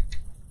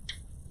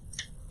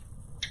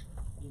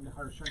in the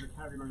Harish Chandra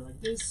category like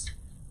this,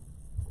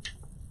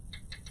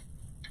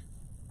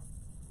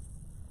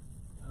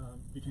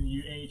 between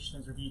UH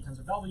tensor V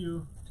tensor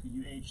W to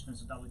UH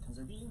tensor W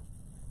tensor V.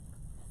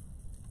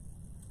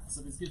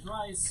 So this gives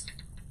rise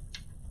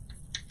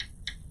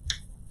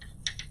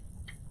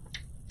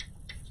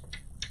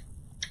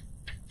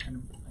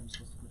and I'm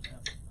supposed to put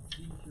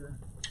FV here.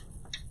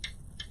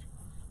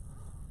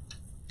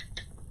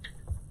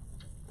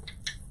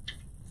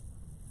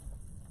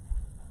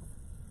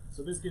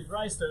 So this gives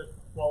rise to,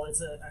 well,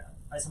 it's an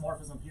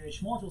isomorphism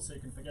PH module, so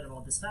you can forget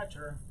about this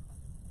factor.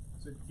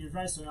 So it gives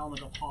rise to an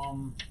element of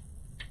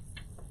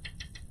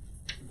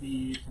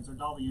V tensor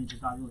W into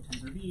W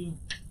tensor V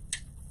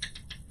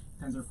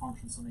tensor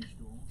functions on H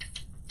dual.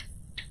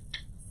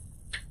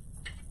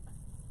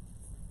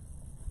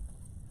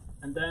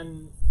 And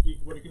then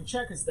what you can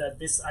check is that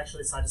this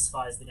actually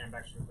satisfies the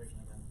Yang-Baxter equation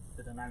again,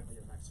 the dynamical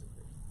Yang-Baxter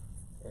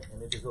equation.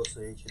 And it is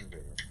also H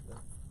invariant. Yeah?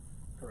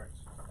 Correct.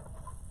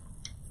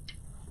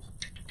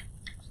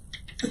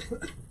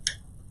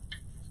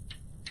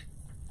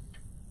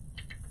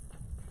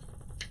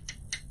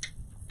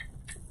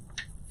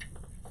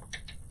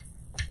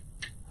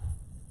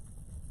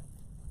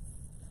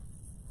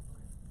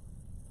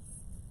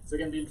 So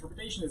again, the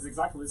interpretation is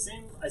exactly the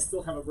same. I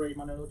still have a braided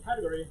monoidal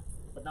category,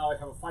 but now I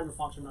have a fiber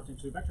function not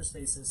into vector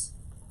spaces,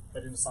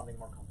 but into something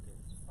more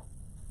complicated.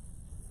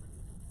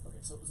 Okay,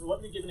 so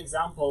let me give an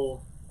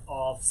example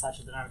of such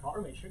a dynamical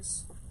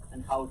R-matrix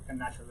and how it can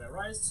naturally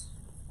arise.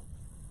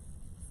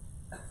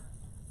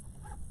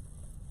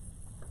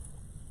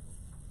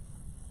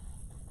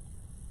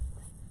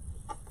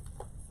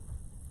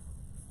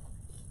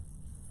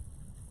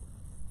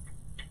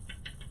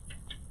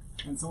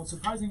 And so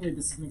surprisingly,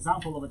 this is an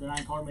example of a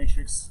dynamic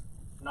R-matrix,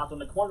 not on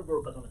the quantum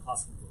group, but on the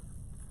classical group.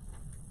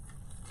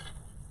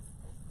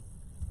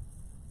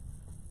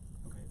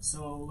 Okay,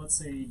 so let's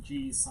say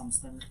G is some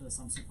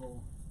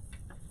simple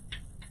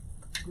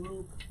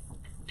group,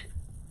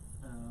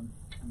 and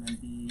then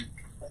B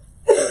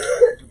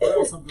is a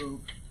Borel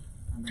subgroup,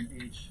 and then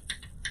H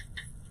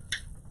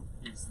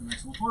is the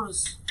maximal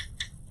torus.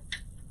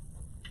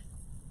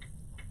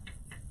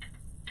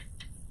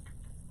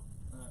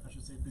 I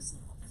should say this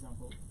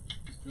example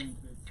is joined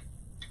with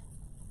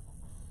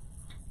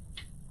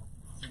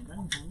some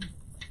guiding point.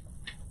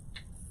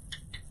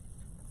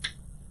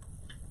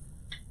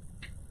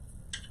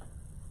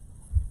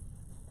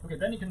 Okay,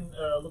 then you can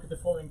look at the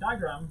following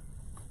diagram.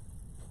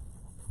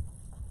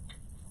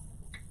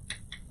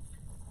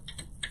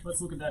 Let's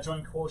look at the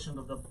adjoint quotient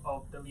of the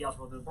Lie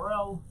algebra of the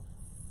Borel.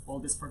 Well,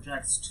 this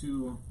projects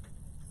to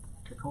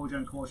the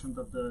coadjoint quotient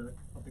of the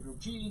group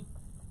G,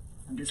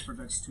 and this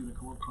projects to the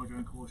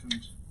coadjoint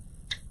quotient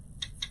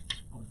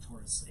of the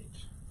torus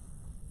H.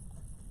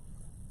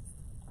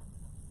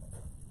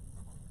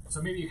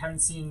 So maybe you haven't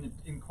seen it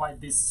in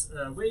quite this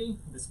way,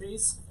 this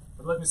phase,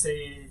 but let me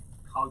say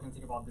how you can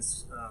think about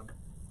this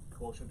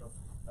quotient of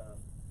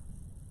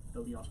the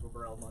Lie algebra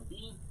Borel mod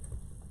B.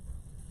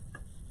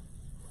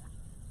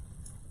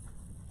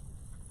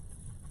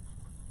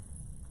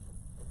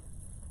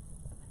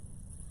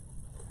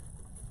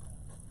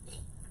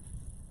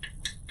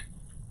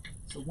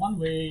 So one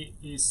way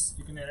is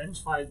you can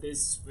identify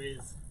this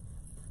with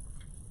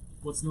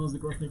what's known as the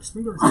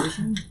Grothendieck-Springer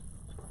relation,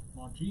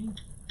 mod G.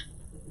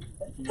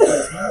 If you know what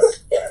this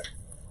means.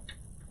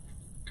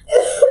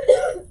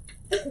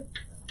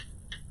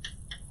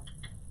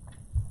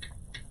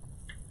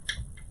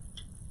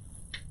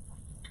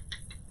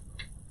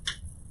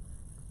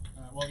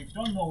 Well, if you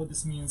don't know what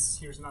this means,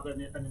 here's another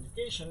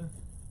identification.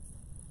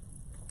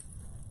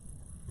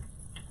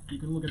 You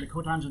can look at the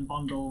cotangent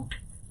bundle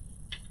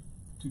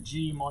to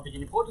G mod the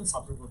unipotent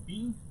subgroup of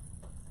B.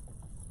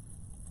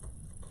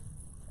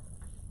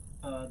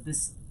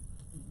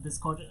 This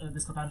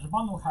cotangent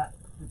bundle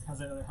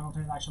has a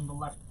Hamiltonian action on the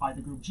left by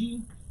the group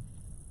G,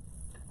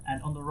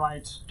 and on the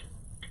right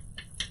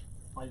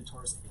by the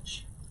torus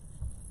H.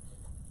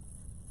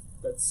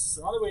 That's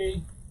another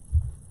way.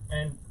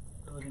 And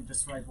let me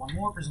just write one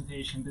more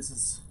presentation. This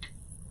is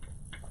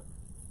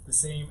the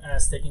same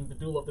as taking the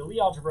dual of the Lie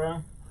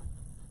algebra,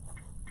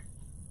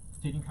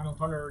 taking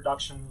Hamiltonian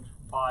reduction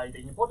by the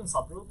unipotent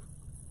subgroup,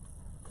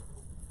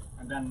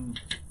 and then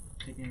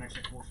taking an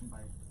extra quotient by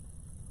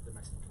the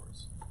maximal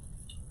torus.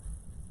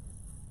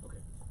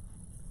 Okay.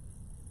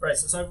 Right,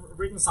 so I've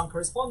written some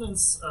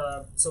correspondence.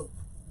 So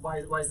why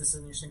is this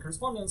an interesting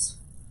correspondence?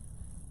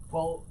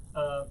 Well,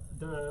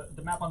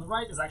 the map on the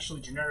right is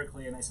actually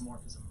generically an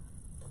isomorphism.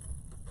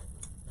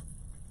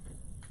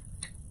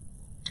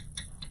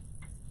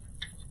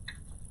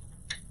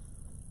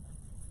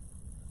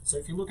 So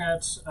if you look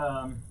at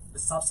the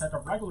subset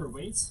of regular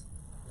weights,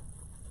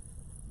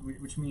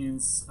 which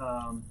means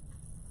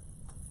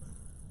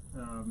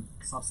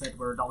subset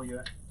where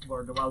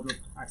the Weil group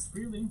acts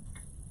freely,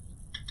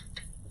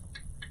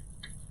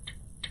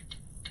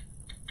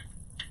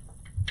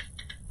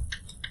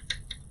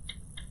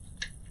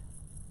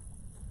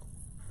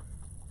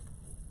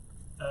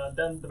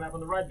 then the map on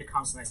the right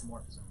becomes an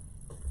isomorphism.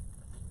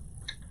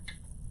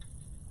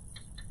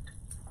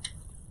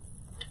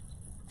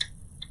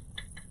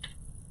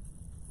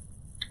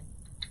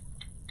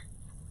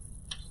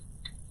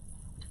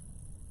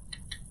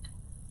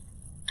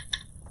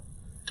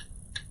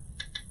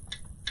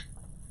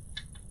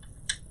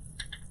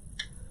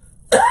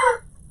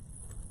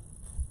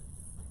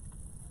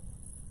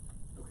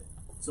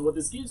 So what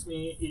this gives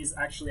me is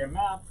actually a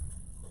map,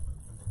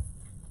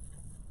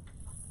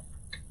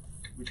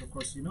 which of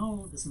course you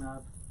know, this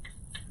map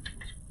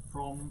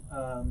from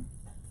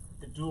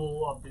the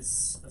dual of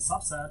this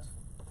subset.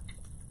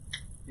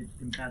 It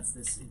embeds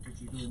this into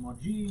G dual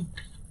mod G,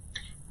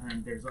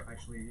 and there's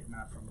actually a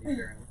map from the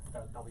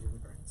invariant W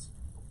invariance.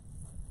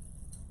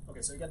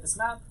 Okay, so you get this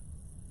map.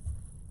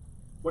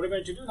 What I'm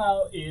going to do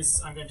now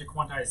is I'm going to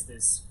quantize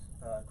this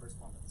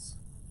correspondence.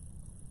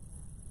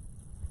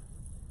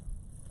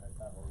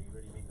 Pavel, you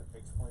really mean the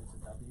fixed points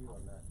at W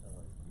on that,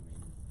 or you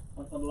mean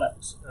On the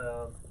left.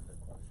 the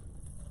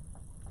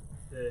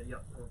quotient? Yeah,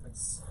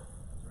 thanks. I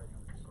was writing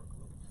on the categorical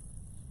level.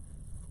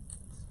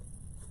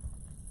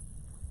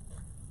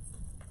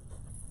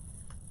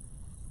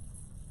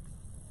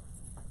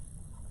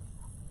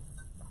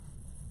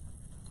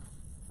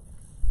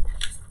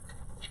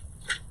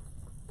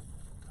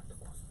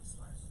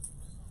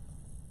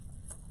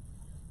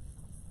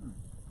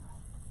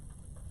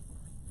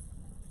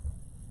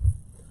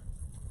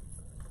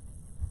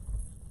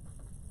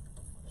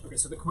 Okay,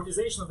 so the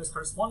quantization of this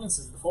correspondence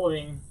is the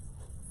following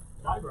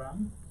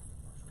diagram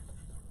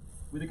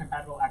with a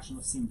compatible action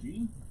of sim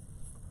G.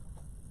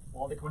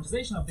 Well, the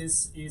quantization of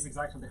this is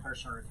exactly the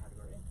Harish category.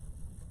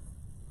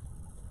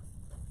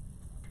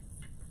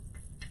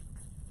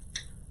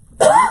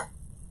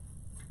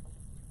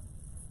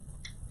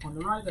 On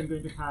the right, I'm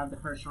going to have the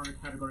Harish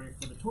category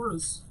for the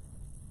torus.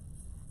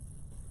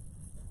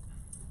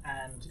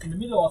 And in the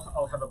middle,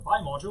 I'll have a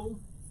bimodule,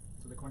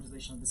 so the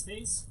quantization of the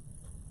space.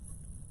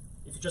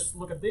 If you just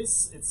look at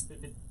this, it's a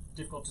bit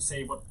difficult to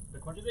say what the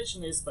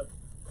quantization is, but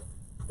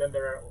then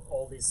there are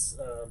all these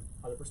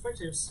other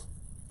perspectives.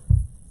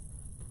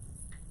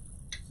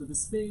 So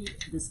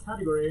this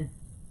category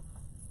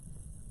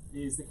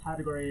is the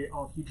category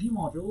of UG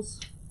modules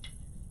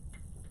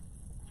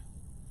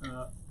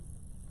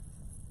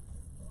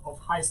of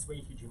highest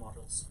weight UG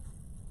modules.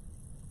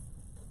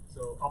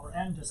 So upper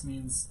N just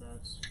means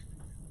that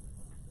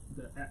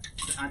the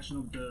action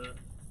of the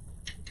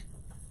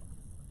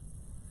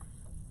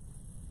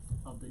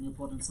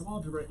nilpotent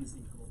subalgebra is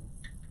integrable.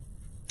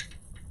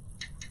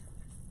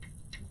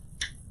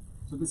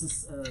 So this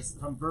is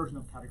some version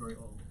of category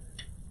O.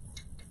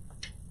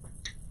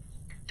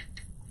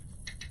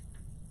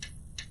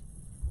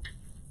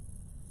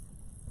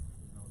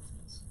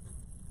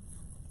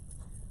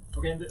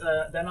 Okay, and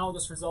the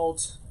analogous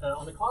result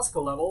on the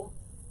classical level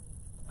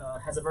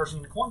has a version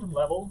on the quantum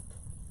level,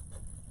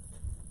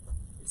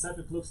 except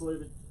it looks a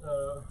little bit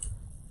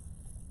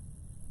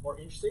more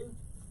interesting.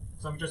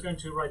 So I'm just going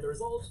to write the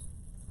result.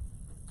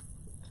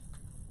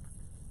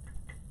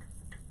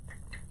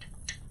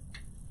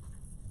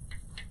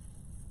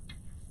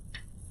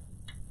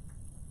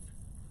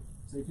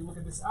 So if you look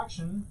at this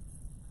action,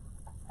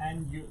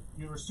 and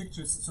you restrict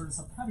to a certain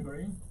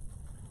subcategory,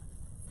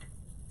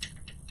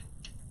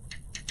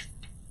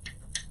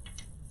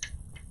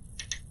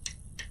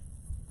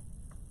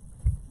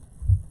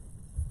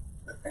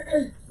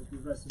 so if you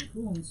rest in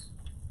Coulombs,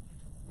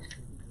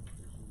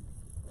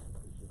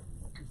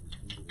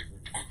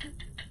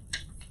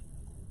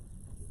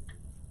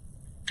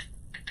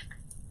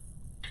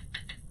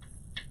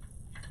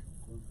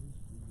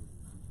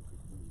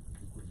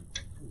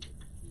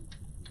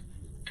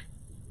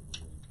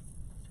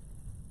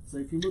 so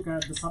if you look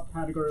at the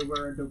subcategory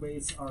where the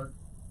weights are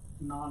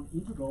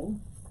non-integral,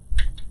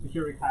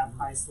 here we have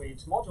highest weight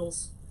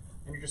modules,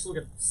 and you just look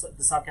at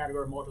the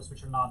subcategory of modules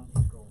which are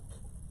non-integral.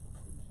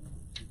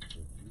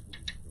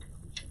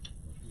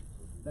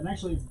 Then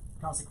actually it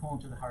becomes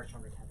equivalent to the Harish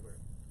category.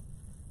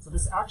 So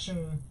this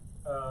action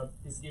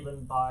is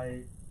given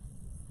by,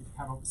 if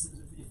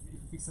you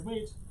fix a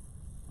weight,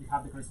 you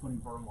have the corresponding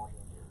Boron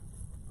module here.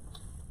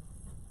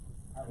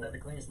 And then the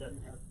claim is that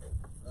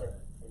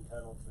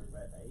internal to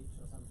red H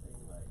or something?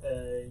 Like,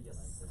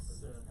 yes.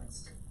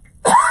 Thanks.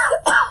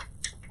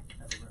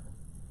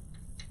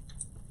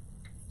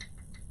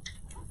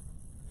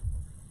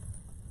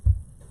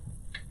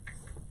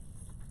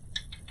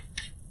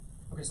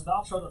 Okay, so the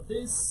upshot of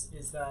this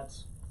is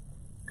that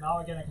now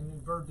again I can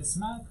invert this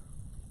map,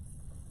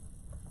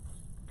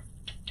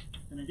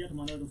 and I get a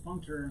monoidal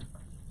functor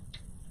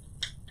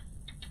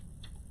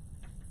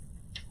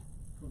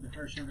for the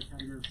Harish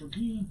category for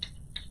B,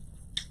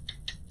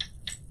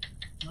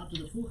 not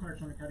to the full Harish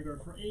category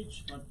for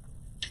H, but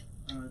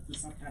the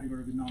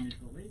subcategory with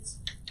non-equal weights.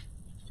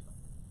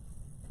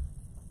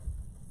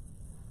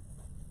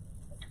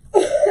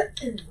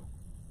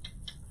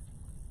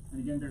 And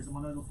again, there's a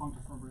monoidal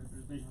functor for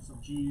representations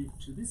of G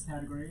to this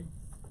category.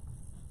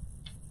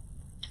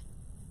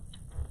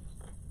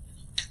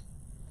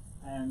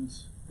 And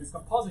this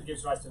composite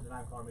gives rise to the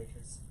dynamical R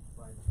matrix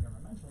by the theorem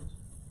I mentioned.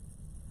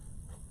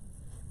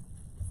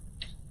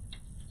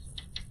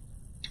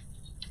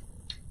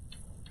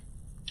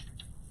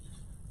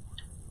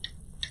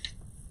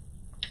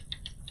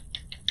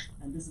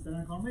 And this is the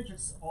dynamical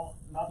matrix,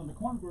 not on the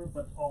quantum group,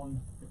 but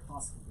on the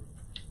classical group.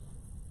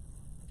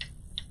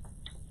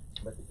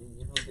 But it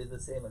will be the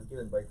same as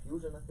given by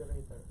fusion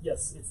operator.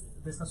 Yes,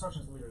 this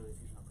construction is literally a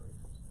fusion operator.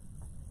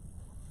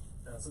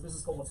 So this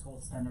is called what's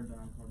called standard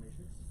dynamical matrix.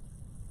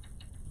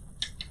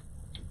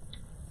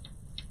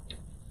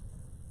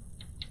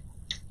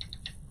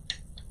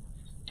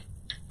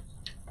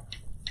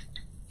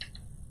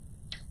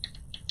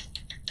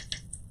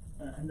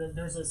 And then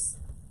there's this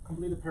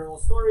completely parallel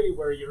story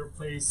where you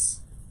replace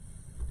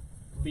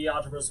the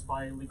algebras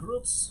by Lie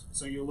groups.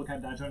 So you look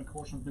at the adjoint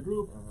quotient of the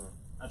group,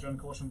 adjoint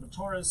quotient of the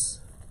torus,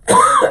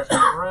 adjoint quotient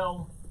of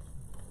RL.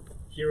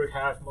 Here we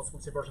have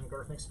multiplicity version of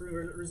arithmetic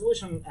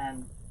resolution,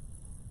 and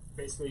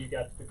basically you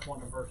get the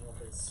quantum version of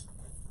this.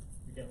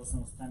 You get what's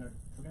known as standard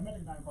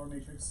trigonometric dynamical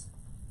matrix,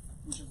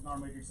 which is an R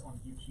matrix on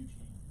UQG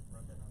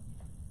rather than on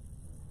UQ.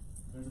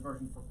 There's a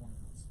version for quantum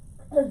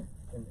groups.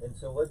 And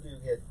so what do you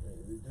get? Do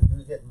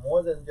you get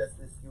more than just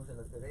this fusion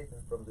operator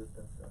from this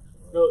construction?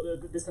 No,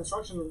 this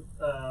construction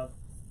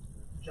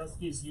just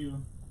gives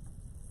you,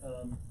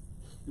 the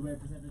way I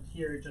presented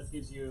here, it just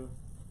gives you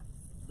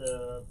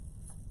the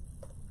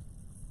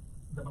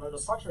monoidal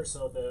structure,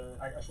 so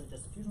actually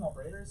just the fusion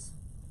operators.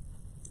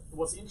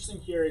 What's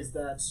interesting here is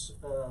that,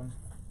 so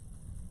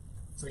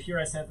here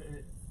I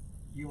said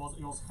you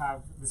also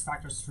have these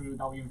factors through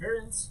W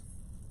invariance.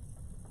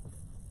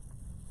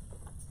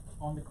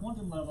 On the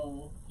quantum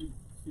level,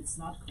 it's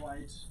not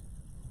quite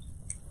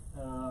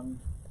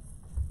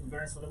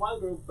invariance for the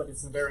wild group, but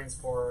it's invariance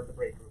for the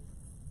braid group.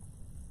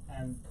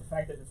 And the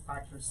fact that it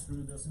factors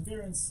through those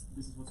invariants,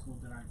 this is what's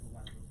called dynamical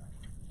wild group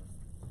actually.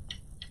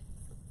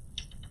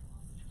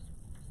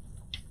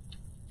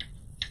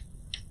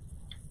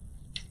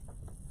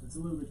 So it's a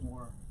little bit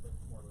more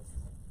or less.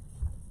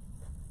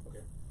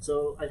 Okay.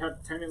 So I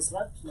have 10 minutes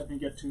left. Let me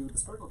get to the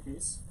spherical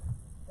case.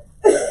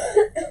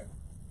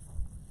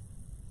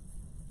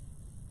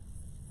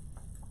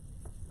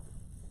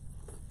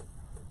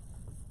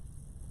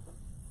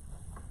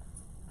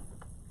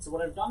 So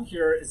what I've done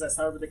here is I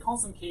started with the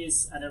constant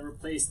case and I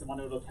replaced the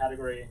monoidal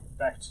category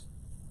backed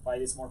by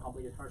this more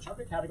complicated Harish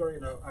category,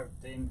 and I've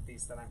obtained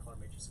these dynamical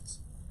matrices.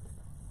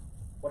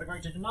 What I'm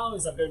going to do now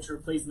is I'm going to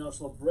replace the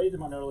notion of braided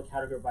monoidal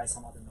category by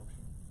some other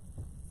notion.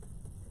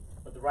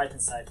 But the right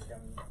hand side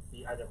can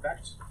be either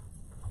backed,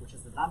 which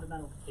is the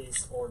non-dynamical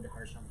case, or the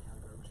Harish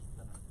category, which is the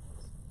dynamical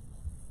case.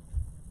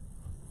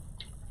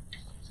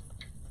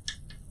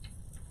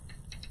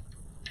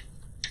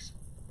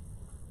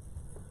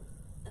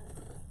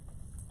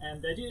 And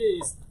the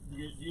idea is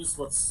you use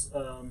what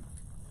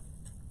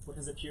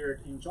has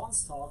appeared in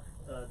John's talk,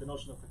 the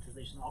notion of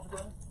factorization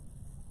algebra,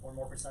 or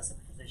more precisely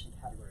factorization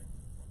category.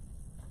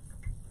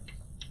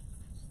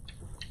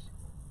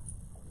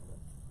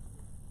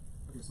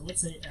 Okay, so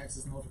let's say X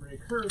is an algebraic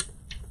curve.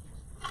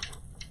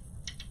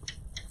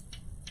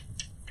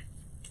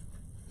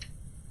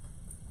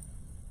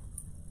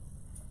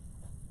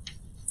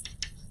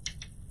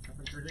 A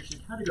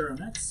factorization category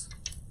on X.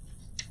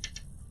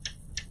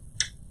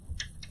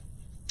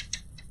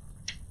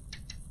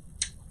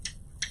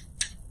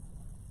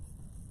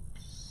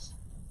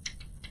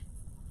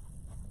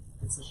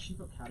 It's a sheaf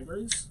of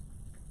categories.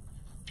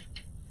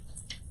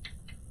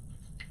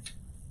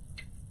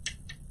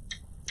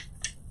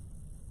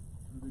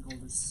 And we call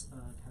this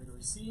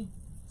category C.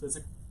 So it's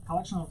a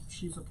collection of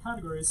sheaves of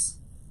categories,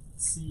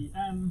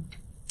 Cm,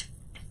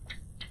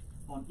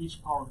 on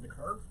each power of the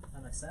curve,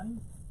 Mxn,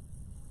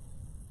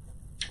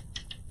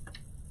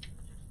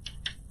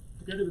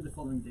 together with the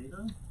following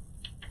data.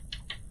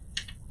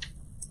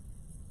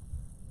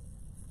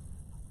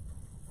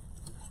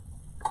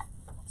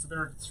 So there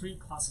are three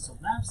classes of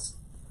maps.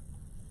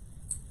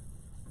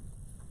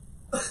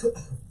 So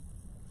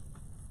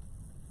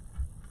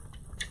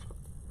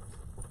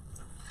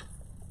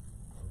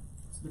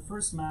the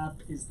first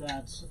map is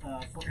that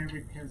for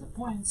every pairs of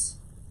points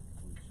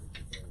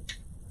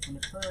on the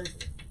curve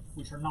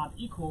which are not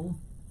equal,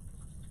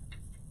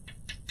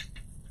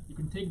 you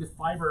can take the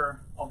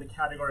fiber of the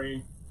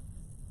category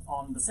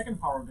on the second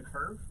power of the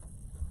curve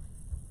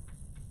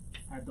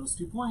at those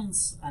 2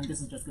 points, and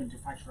this is just going to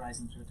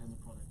factorize into a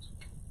tensor product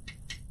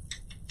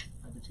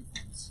at the 2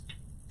 points.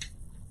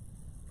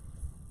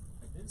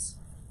 Like this.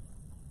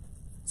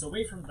 So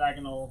away from the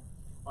diagonal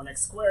on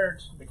x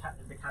squared, the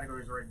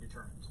category is already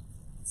determined.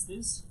 It's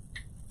this.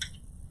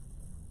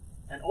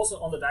 And also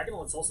on the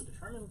diagonal, it's also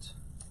determined.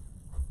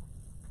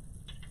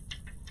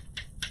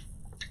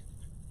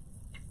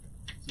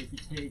 So if you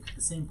take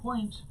the same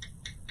point,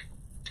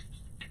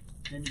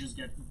 then you're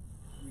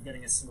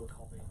getting a single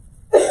copy.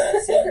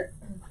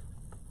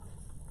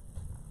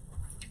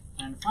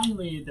 And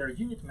finally, there are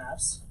unit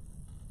maps,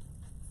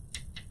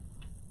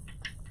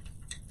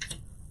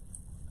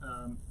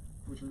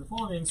 which are the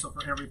following. So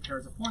for every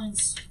pairs of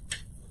points,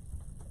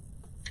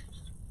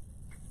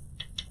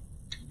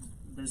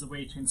 there's a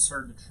way to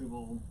insert the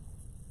trivial,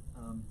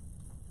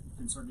 to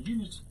insert the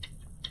unit.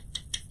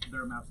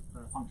 There are maps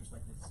of functors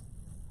like this.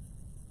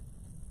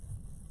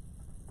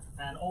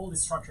 And all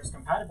these structures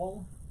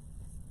compatible.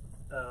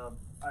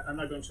 I'm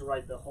not going to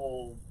write the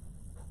whole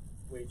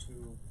way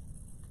to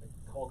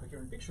call a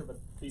coherent picture, but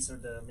these are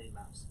the main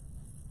maps.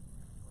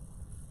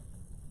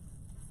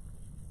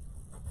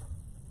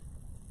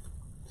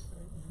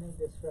 You made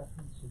this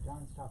reference to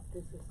John's talk.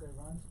 This is the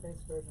run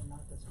space version,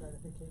 not the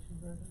stratification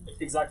version?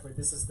 Exactly,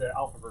 this is the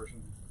alpha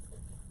version.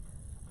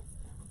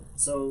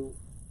 So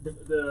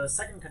the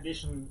second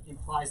condition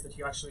implies that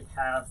you actually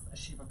have a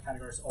sheaf of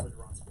categories over the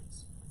run space.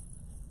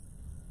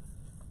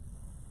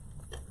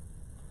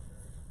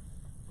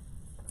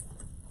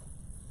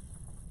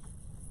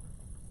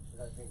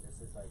 I think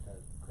this is like a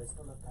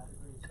crystal of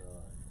categories,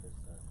 or just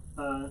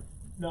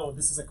no,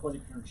 this is a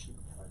quasi-coherent sheaf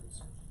of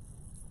categories.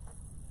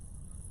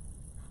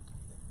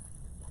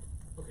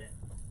 Okay.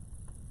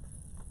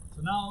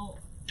 So now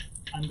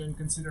I'm going to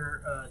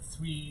consider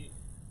three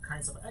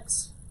kinds of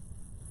x.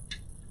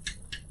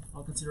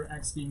 I'll consider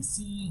x being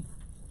C,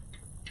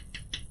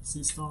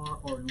 C star,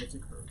 or an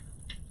elliptic curve.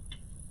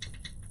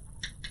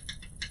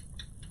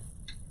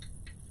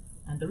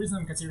 And the reason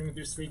I'm considering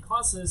these three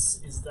classes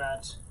is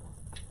that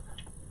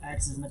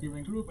X is an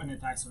abelian group and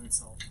it acts on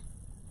itself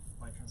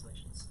by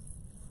translations.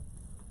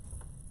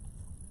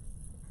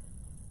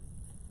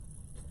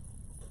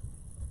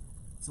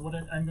 So what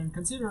I'm going to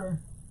consider,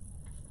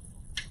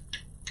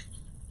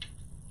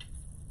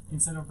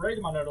 instead of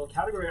braided monoidal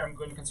category, I'm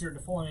going to consider the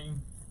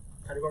following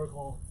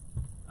categorical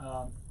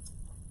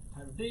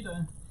type of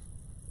data.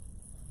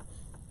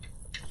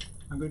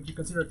 I'm going to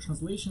consider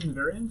translation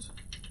invariant,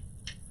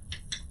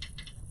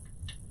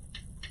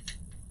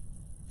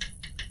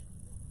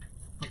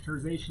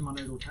 factorization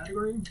monoidal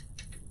category.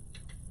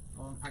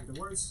 I'll unpack the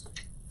words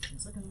in a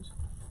second.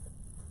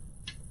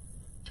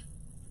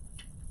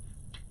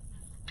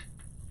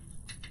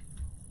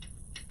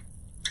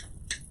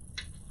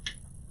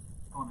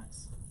 On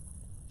X.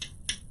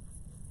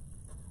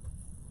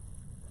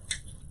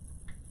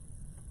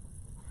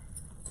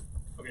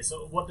 Okay,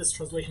 so what does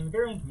translation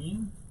invariant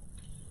mean?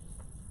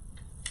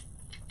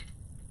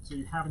 So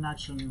you have an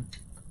action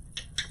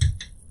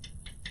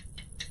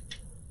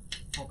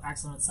of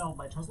acts on itself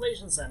by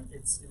translations, and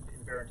it's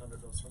invariant under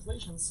those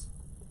translations.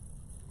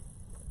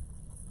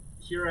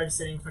 Here I'm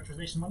saying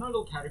factorization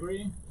monoidal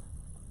category.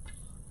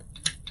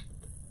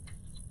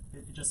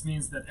 It just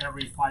means that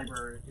every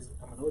fiber is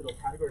a monoidal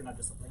category, not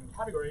just a plain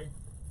category,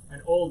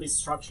 and all these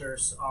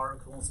structures are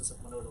equivalences of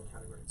monoidal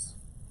categories.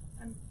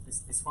 And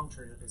this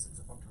functor is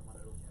a functor of monoidal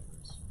categories.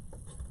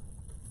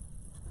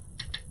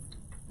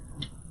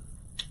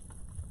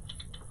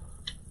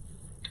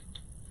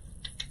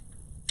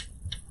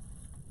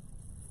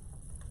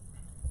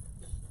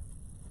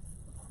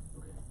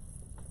 Okay.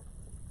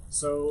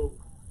 So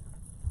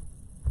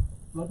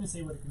let me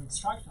say what I can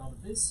extract out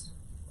of this.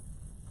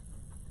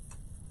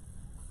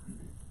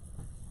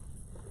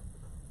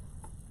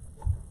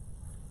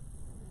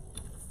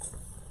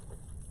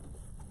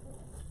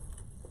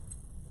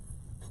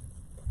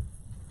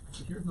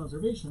 So here's an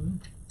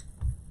observation.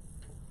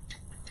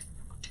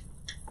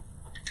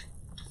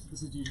 So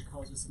this is due to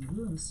causes and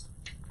influence.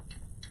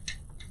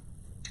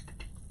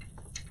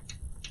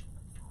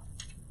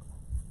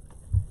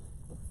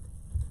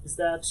 Is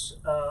that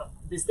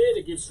this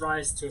data gives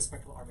rise to a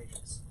spectral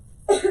R-matrix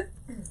in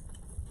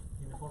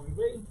the following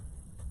way.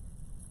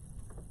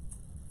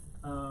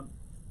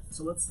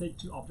 So let's take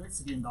two objects,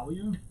 V and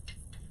W,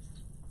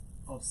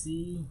 of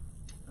C,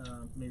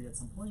 maybe at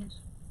some point,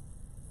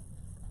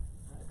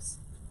 X.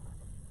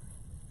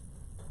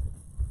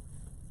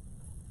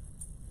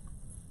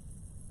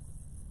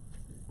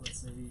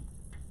 Let's say,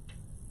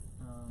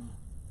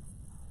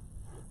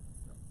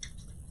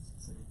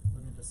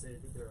 let me just say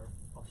that there are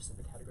objects of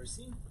the category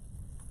C.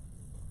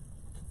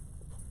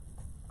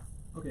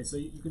 Okay, so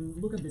you can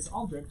look at this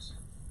object.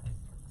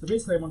 So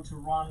basically I want to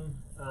run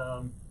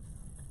a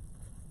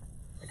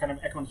kind of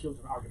Ekman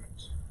Hilton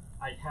argument.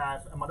 I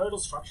have a monoidal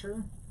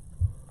structure,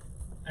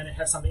 and I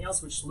have something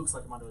else which looks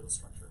like a monoidal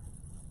structure.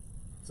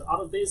 So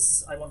out of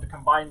this, I want to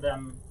combine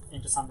them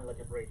into something like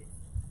a braiding.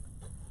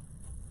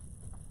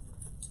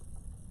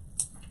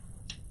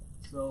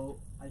 So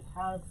I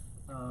have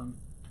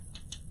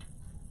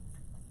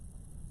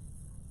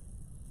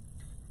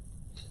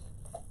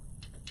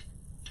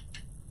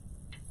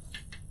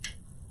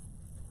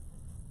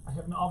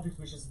an object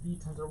which is b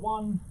tensor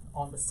 1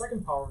 on the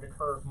second power of the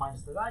curve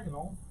minus the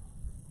diagonal,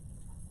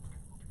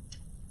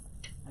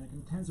 and I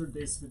can tensor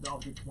this with the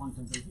object 1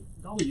 tensor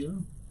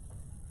w,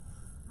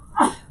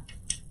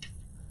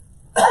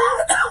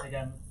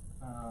 again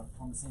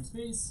from the same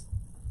space,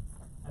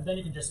 and then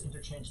you can just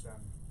interchange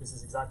them. This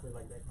is exactly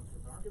like the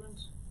Ekman-Hilton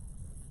argument.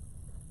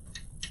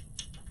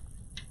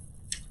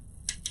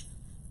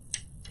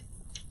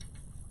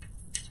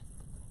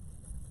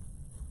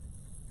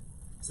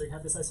 So you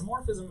have this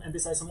isomorphism, and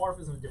this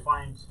isomorphism is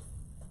defined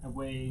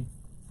away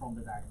from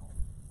the diagonal.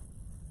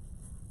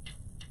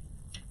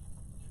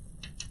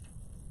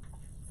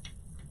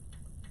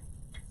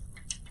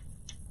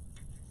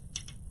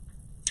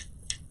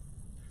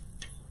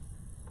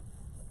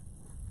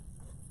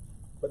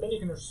 But then you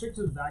can restrict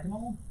to the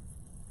diagonal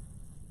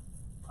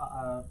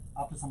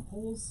up to some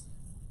poles,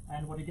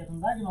 and what you get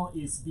on the diagonal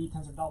is b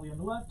tensor w on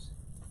the left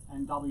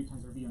and W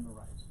tensor V on the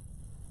right.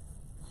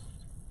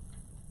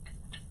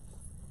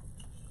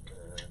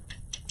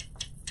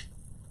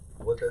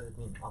 What does it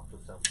mean up to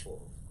some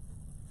poles?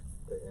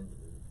 And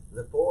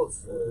the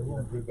poles in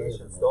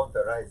applications don't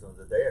arise on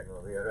the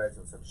diagonal, they arise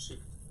on some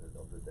shift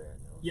of the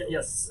diagonal.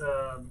 Yes.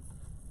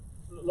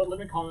 Let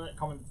me comment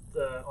on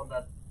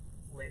that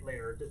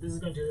later. This is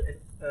going to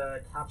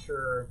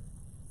capture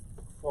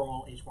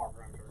formal H bar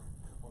parameter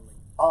only.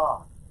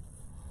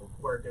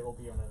 Where they will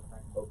be on the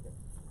diagonal. Okay.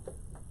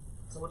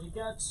 So what you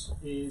get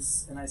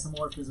is an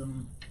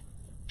isomorphism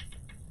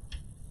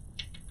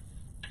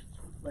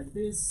like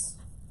this,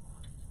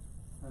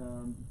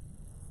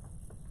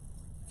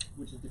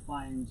 which is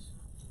defined.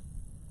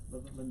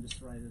 Let me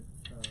just write it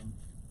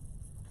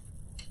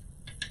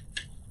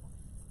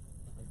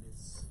like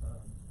this.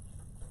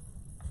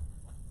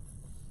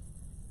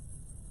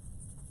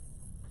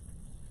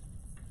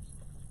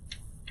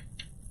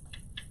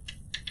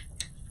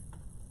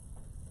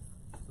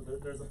 So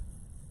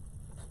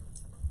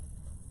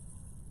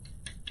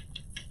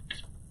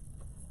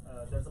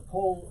there's a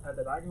pole at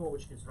the diagonal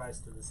which gives rise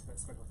to this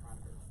spectral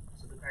parameter.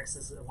 So the x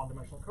is a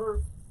one-dimensional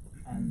curve,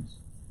 and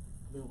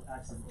little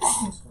x is a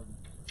coordinate.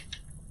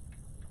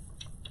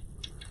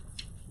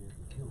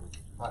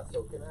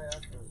 So can I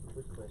ask a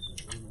quick question?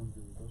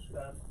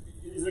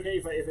 Is it okay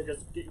if I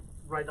just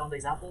write down the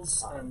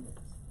examples and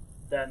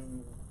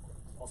then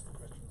ask the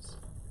questions?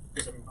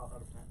 Because I'm out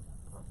of time.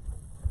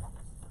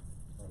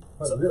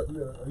 So,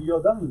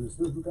 you're done with this.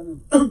 You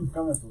can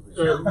comment on this.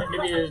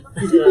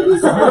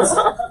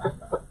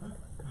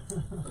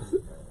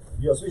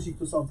 You're switching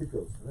to something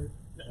else, right?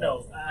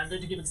 No, I'm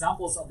going to give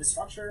examples of the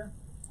structure.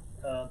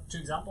 2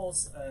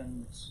 examples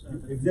and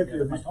exactly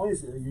at this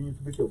place you need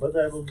to be sure, but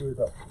I will do it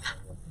after.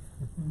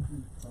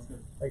 Sounds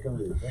good. I can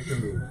wait.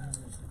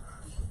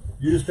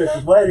 You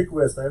respected my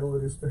request, I will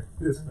respect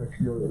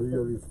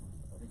your reason.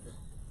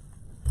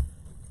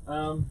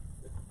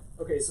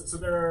 Okay, so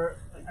there are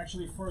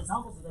actually 4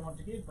 examples that I want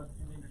to give, but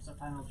in the interest of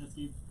time I'll just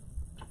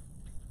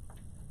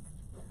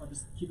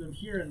keep them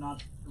here and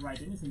not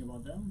write anything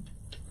about them.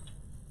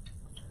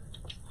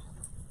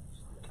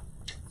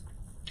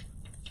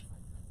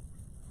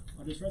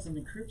 I'll just write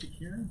something cryptic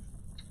here.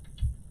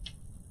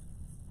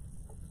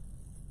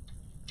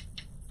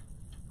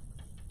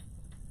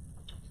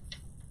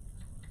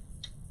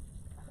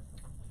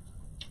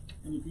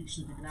 And if you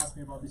can ask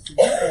me about these 2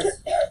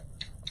 examples.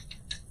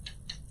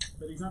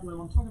 But the example I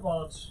want to talk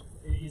about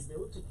is the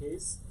elliptic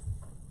case.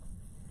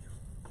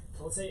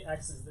 So let's say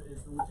x is the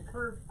elliptic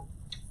curve,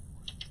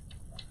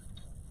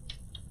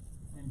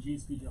 and g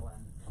is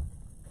PGLN.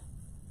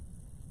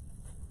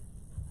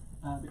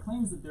 The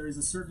claim is that there is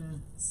a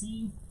certain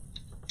C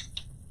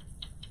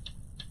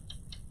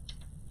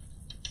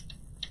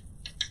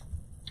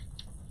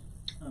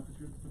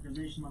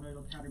factorization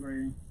monoidal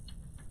category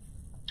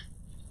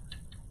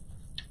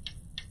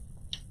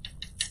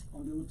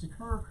on the elliptic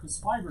curve whose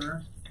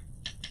fiber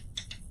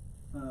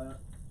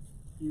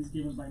is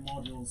given by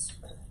modules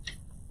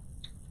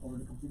over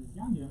the completed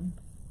Yangian,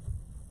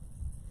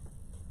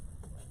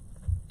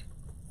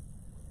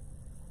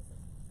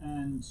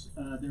 and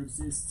there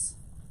exists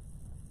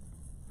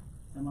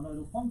a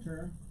monoidal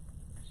functor,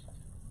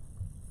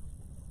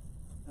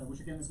 which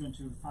again is going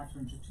to factor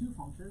into 2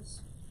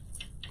 functors.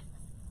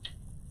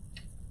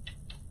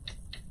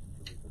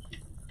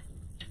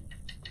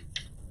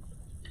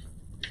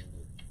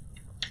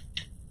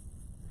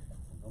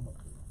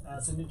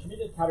 So in the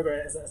intermediate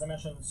category, as I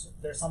mentioned,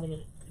 there's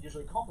something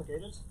usually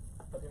complicated,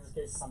 but in this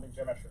case, something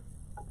geometric.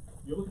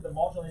 You look at the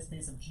moduli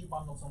space of G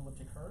bundles on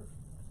elliptic curve.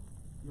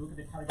 You look at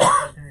the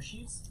category of inner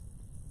sheaves.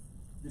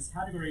 This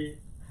category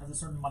has a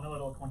certain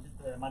monoidal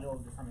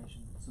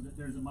deformation. So that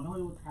there's a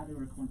monoidal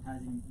category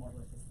quantizing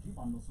moduli space of G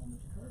bundles on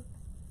elliptic curve.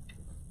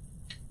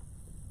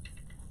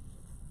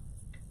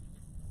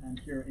 And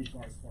here H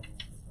bar is formula.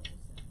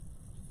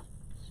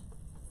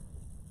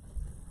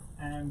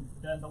 And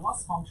then the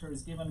last functor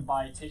is given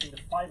by taking the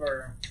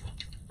fiber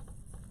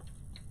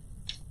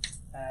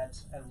at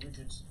a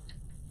rigid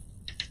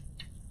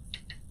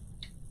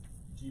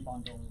G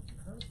bundle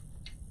curve.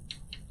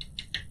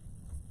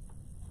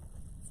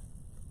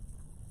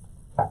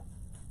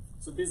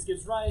 So this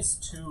gives rise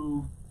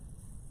to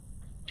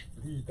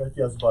rigid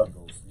Atias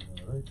bundles,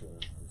 right?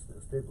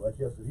 Stable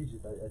Atias,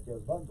 rigid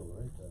Atias bundle,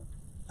 right?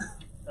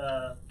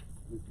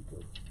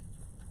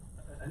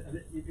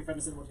 If I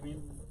understand what you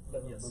mean,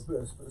 then yes.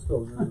 Spell,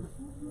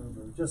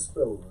 just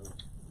spell.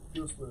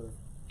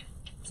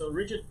 So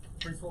rigid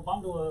principal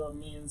bundle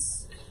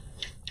means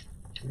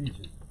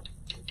rigid.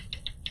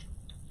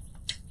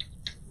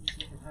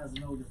 It has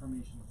no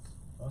deformations.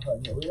 Yeah, I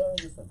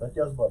understand.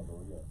 Atias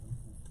bundle, yeah.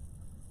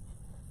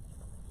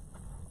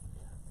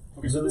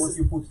 Okay, then so what this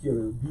you put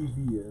here,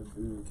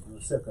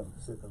 second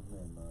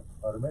name,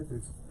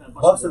 R-matrix,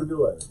 Box and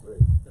Belay,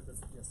 right?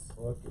 Yes.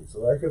 Okay, so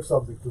I have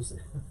something to say.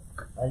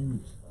 I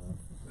need.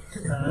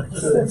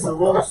 It's a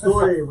long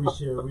story,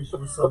 which is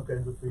some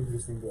kind of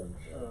interesting one.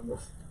 I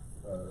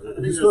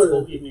think that's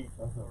whole evening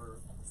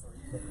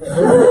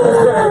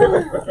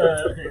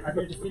okay, I'm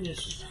going to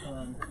finish.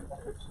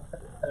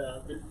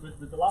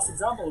 with the last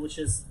example, which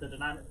is the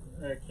dynamic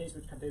case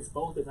which contains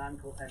both the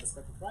dynamical and the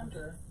spectral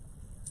parameter,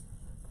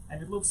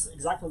 and it looks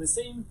exactly the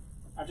same,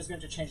 I'm just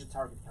going to change the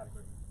target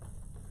category.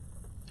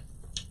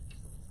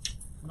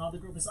 Now the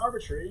group is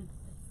arbitrary.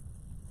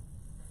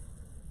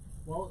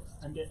 Well,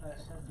 I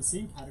have the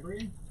same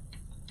category.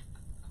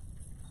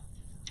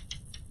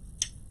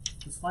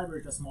 This fiber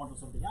is just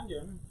modules of the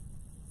Yangian.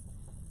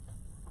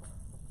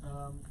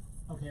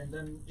 Okay, and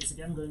then it's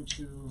again going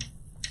to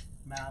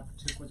map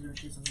to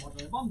quantizations and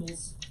modular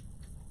bundles.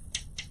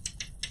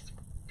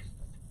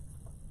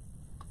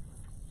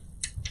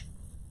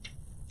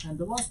 And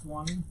the last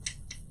one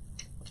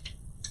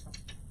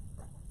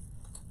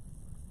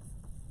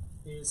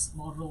is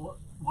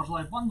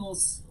modular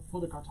bundles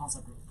for the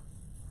Cartanza group.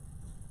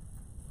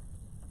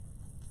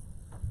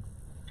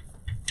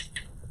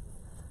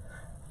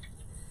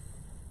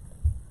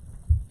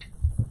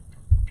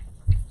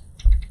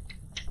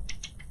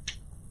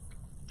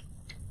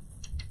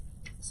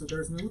 So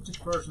there's an elliptic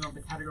version of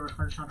the category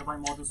Harish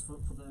bimodules for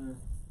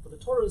the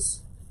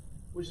torus,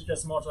 which is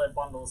just modular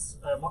bundles,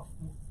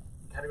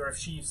 category of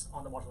sheaves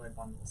on the modular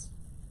bundles.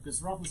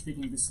 Because roughly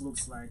speaking, this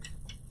looks like,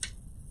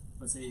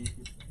 let's say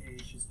if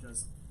H is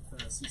just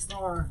C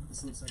star,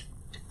 this looks like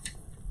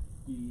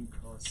E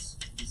cross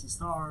BC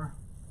star.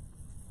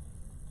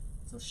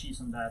 So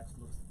sheaves on that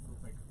look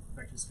like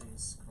vector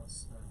space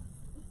cross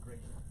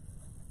gradient.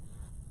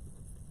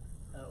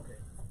 Okay,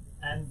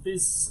 and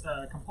this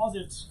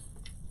composite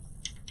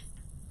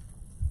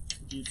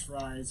gives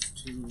rise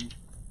to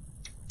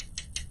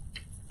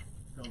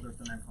Felder's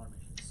dynamical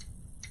R-matrices.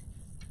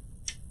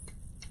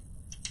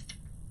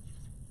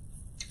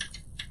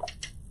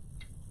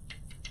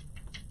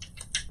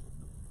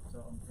 So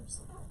on the first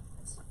slide.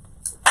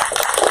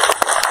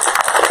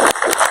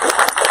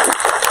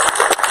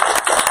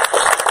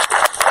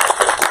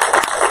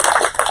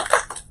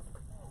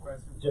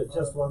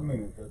 Just 1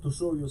 minute to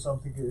show you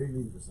something really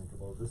interesting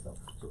about this stuff.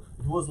 So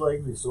it was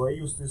like this. So I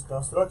used this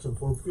construction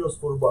for first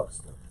 4 bucks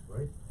stuff,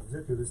 right?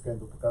 Exactly this kind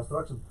of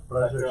construction.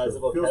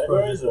 Factorizable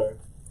categories, or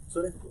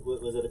sorry,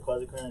 was it a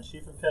quasi-coherent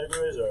sheaf of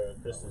categories or a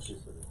crystal sheaf?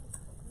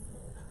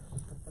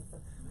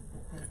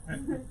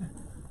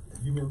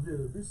 You mean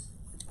this?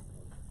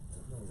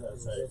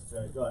 Sorry,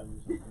 go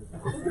on.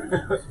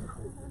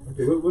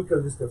 Okay, we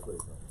can discuss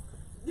later.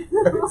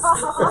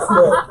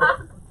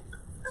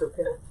 So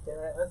can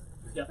I ask?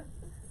 Yeah.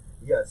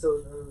 Yeah. So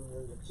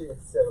actually,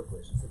 several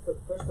questions. So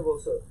first of all,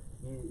 so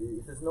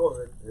it is known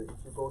that if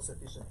you go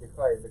sufficiently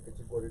high in the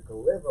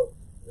categorical level,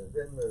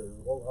 then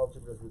all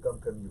algebras become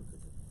commutative.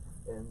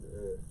 And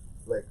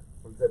like,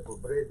 for example,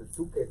 braided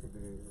 2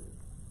 category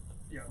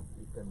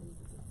is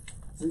commutative.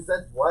 So is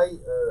that why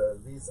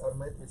these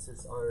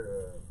R-matrices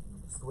are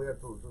square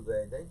to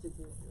the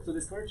identity? So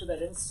the square to the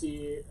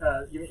identity,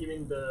 you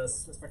mean the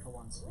spectral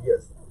ones?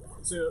 Yes.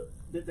 So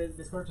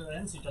the square to the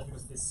identity just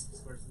because this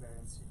square to the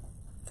identity.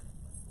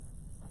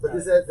 But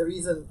is that the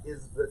reason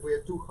is that we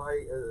are too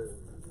high?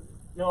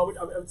 No,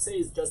 I would say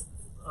it's just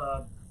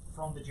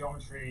from the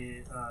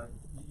geometry.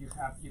 You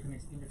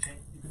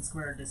can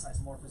square this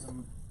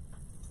isomorphism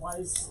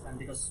twice, and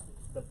because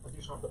the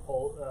position of the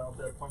pole of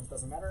the point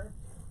doesn't matter,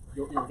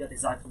 you'll get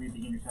exactly the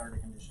unitarity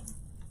condition.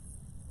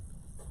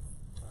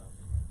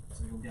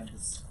 So you'll get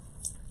this.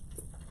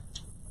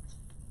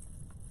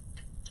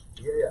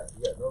 Yeah.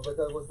 No, but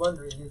I was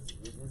wondering,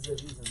 is the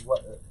reason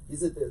what?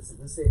 Is it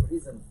the same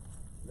reason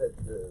that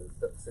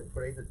the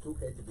separated 2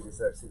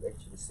 categories are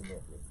actually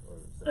symmetric?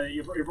 Or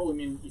you probably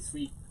mean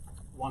E3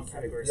 one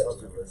category. The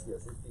algebras,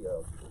 yes, it's the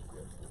algebras.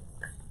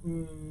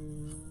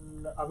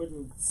 Yes.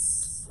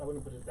 I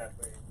wouldn't put it that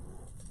way.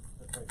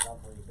 But for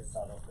example, you could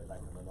start off with like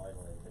a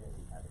monoidal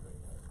infinity category,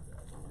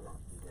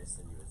 do this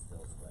and you would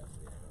still square to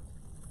the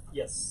identity.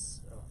 Yes.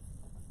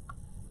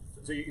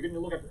 So you can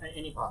look at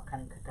any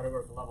kind of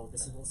categorical level.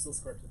 This is still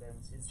square to the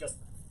identity. It's just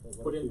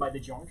put in by the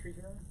geometry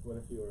here. What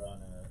if you were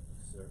on a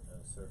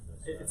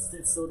surface?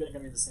 It's still going to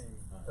be the same.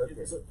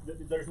 Okay. So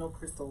there's no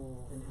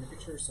crystal in the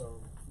picture,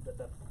 so that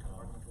kind of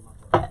argument will not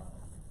work.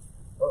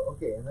 Oh,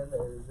 okay, and then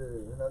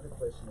another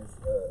question is,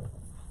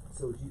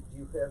 so do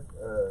you have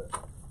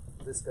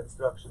this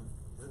construction?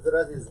 There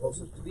are these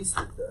also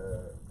twisted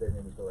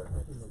dynamical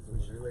R-matrices,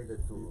 which are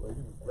related to,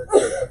 let's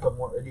say,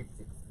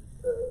 elliptic,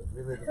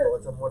 related to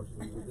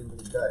automorphism within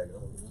the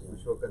diagram,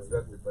 which were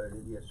constructed by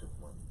Olivier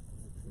Schiffman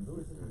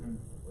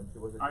when he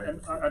was at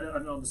I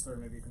don't know the story.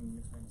 Maybe you can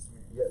explain this to me.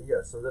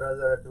 Yeah. So there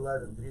are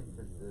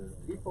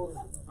triples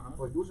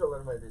for usual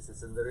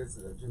R-matrices, and there is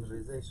a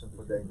generalization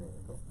for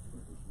dynamical.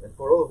 And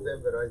for all of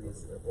them, there are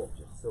these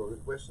objects. So the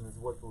question is,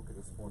 what will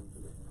correspond to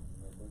them?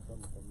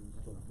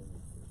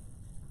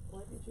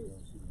 Why did you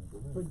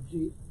put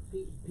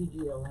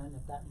PGLN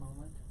at that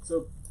moment?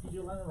 So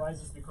PGLN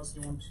arises because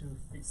you want to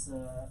fix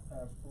a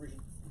rigid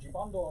G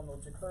bundle on the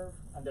elliptic curve,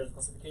 and there's a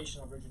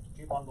classification of rigid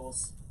G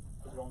bundles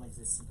that only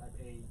exists in type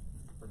A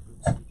for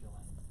groups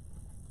PGLN.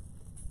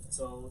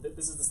 So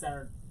this is the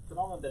standard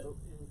phenomenon that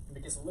in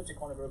the case of elliptic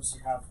quantum groups,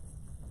 you have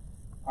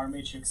R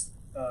matrix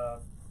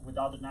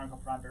without the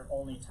dynamical parameter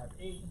only type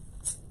A,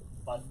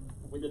 but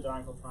with the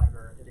dynamical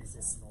parameter, it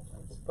exists in all terms.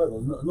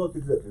 Pavel, not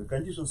exactly. The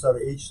conditions are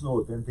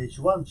h0 and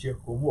h1. Check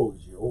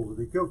homology over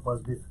the curve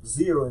must be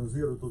 0 and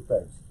 0 two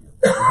times here.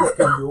 And this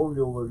can be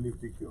only over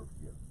elliptic curve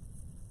here.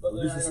 But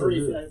This is I've for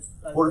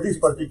already this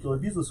explained. particular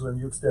business, when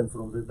you extend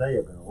from the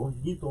diagonal,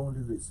 you need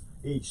only this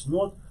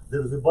h0.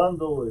 There is a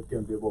bundle. It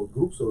can be about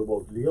groups or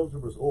about Lie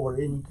algebras over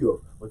any curve.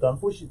 But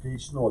unfortunately,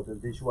 h0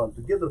 and h1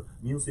 together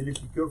means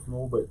elliptic curve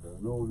no better,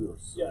 no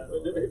worse. Yeah,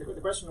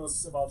 the question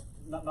was about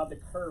not the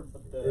curve,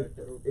 but the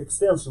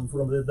Extension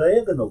from the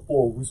diagonal,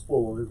 pole with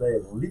pole on the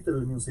diagonal,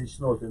 literally means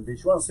h0 and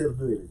h1 third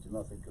duality,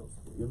 nothing else.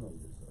 You know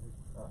this.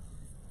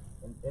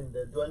 And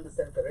do I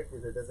understand correctly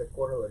that as a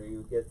corollary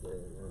you get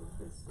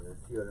this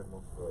theorem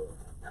of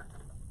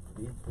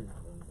Wittgen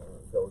and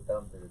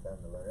Gautam,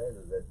 Peretano,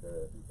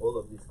 that all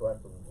of these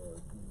quantum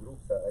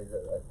groups are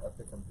either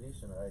after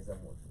completion are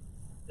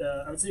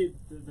isomorphic? I would say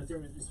the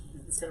theorem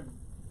is kind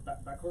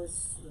of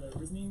backwards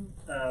reasoning.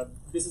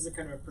 This is a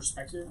kind of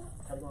perspective,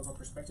 categorical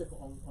perspective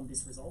on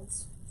these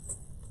results.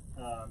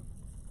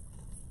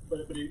 But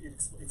it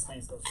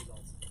explains those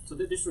results. So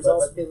this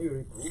results. But can you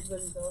reprove the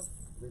result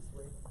this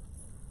way?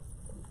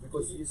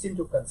 Because you seem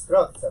to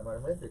construct some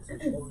R-matrix,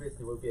 which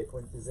obviously will be a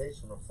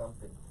quantization of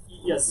something.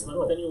 Yes,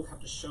 but then you'll have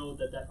to show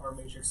that that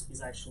R-matrix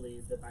is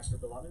actually the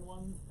Baxter-Belavin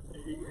one.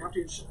 You have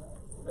to,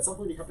 at some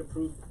point, you have to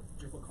prove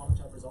triple common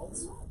type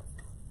results,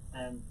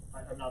 and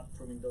I'm not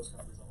proving those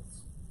kind of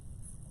results.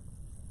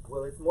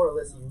 Well, it's more or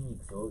less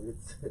unique, so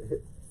it's.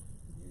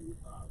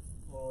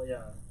 Well,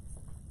 yeah.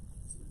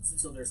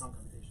 So there's some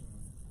computation.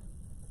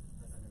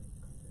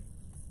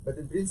 But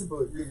in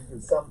principle, you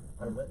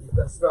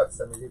construct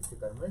some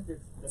elliptic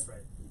R-matrix. That's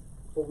right.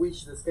 For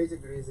which this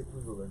category is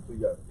equivalent to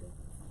Yangian.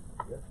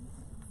 Yeah?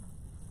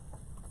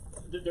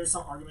 There's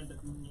some argument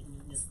that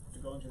needs to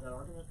go into that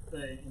argument,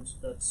 into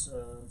that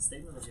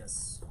statement, but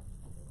yes. So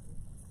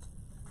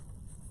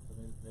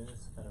maybe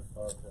it's kind of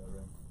follow up to a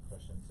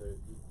question. So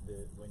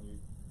when you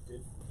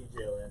did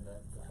PJLN,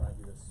 that defined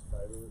you this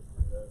fiber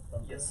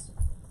functor? Yes.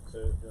 So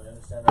do I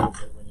understand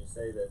that when you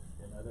say that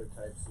in other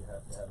types you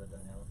have to have a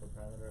dynamical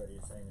parameter, are you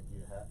saying that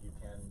you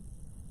can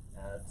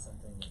add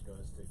something that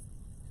goes to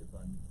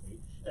bun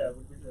H?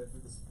 With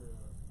this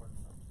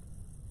formula.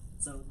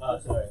 So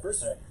sorry.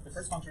 the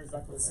first function is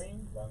exactly the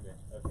same. Long day.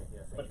 Okay,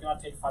 yeah. But you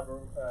cannot take fiber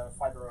of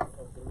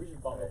the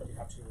rigid bundle, but you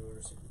have to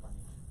restrict the bun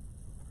H.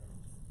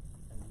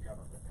 And you have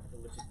a kind of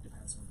elliptic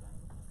depends on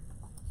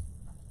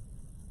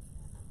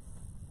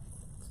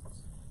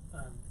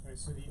that.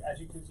 So the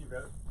adjectives you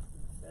wrote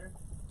there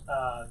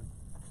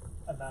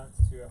amounts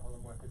to a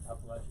holomorphic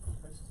topological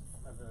twist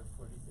of a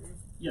 4D theory.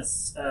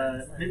 Yes.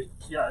 Maybe.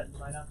 Yeah.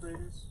 Line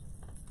operators.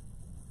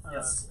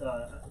 Yes.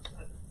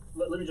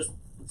 Let me just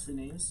put three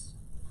names.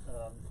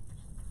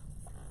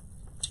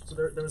 So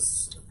there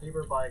was a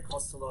paper by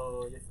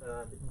Costello,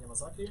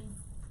 Yamazaki.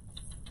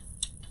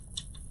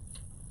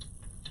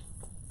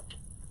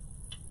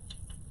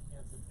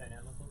 That's a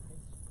dynamical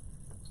case.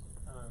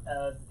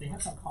 They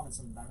have some comments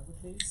on the dynamical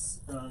case.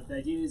 The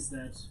idea is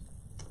that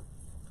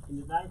in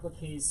the dynamical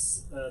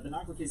case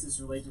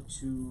is related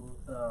to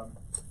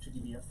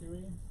DBF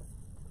theory.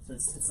 So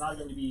it's not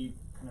going to be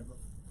kind of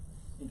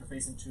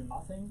interface into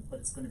nothing, but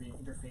it's going to be an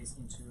interface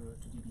into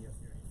DBF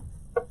theory.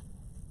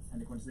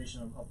 And the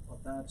quantization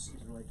of that is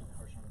related to the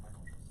Harish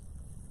bimodules.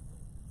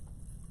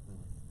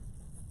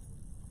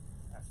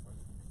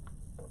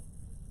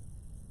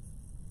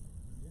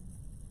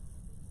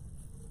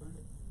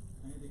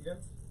 Anything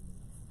else?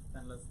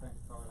 Then let's thank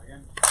Pavel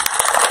again.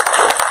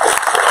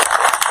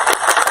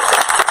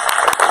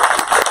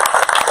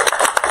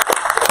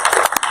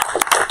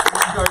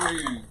 Enjoy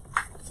reading.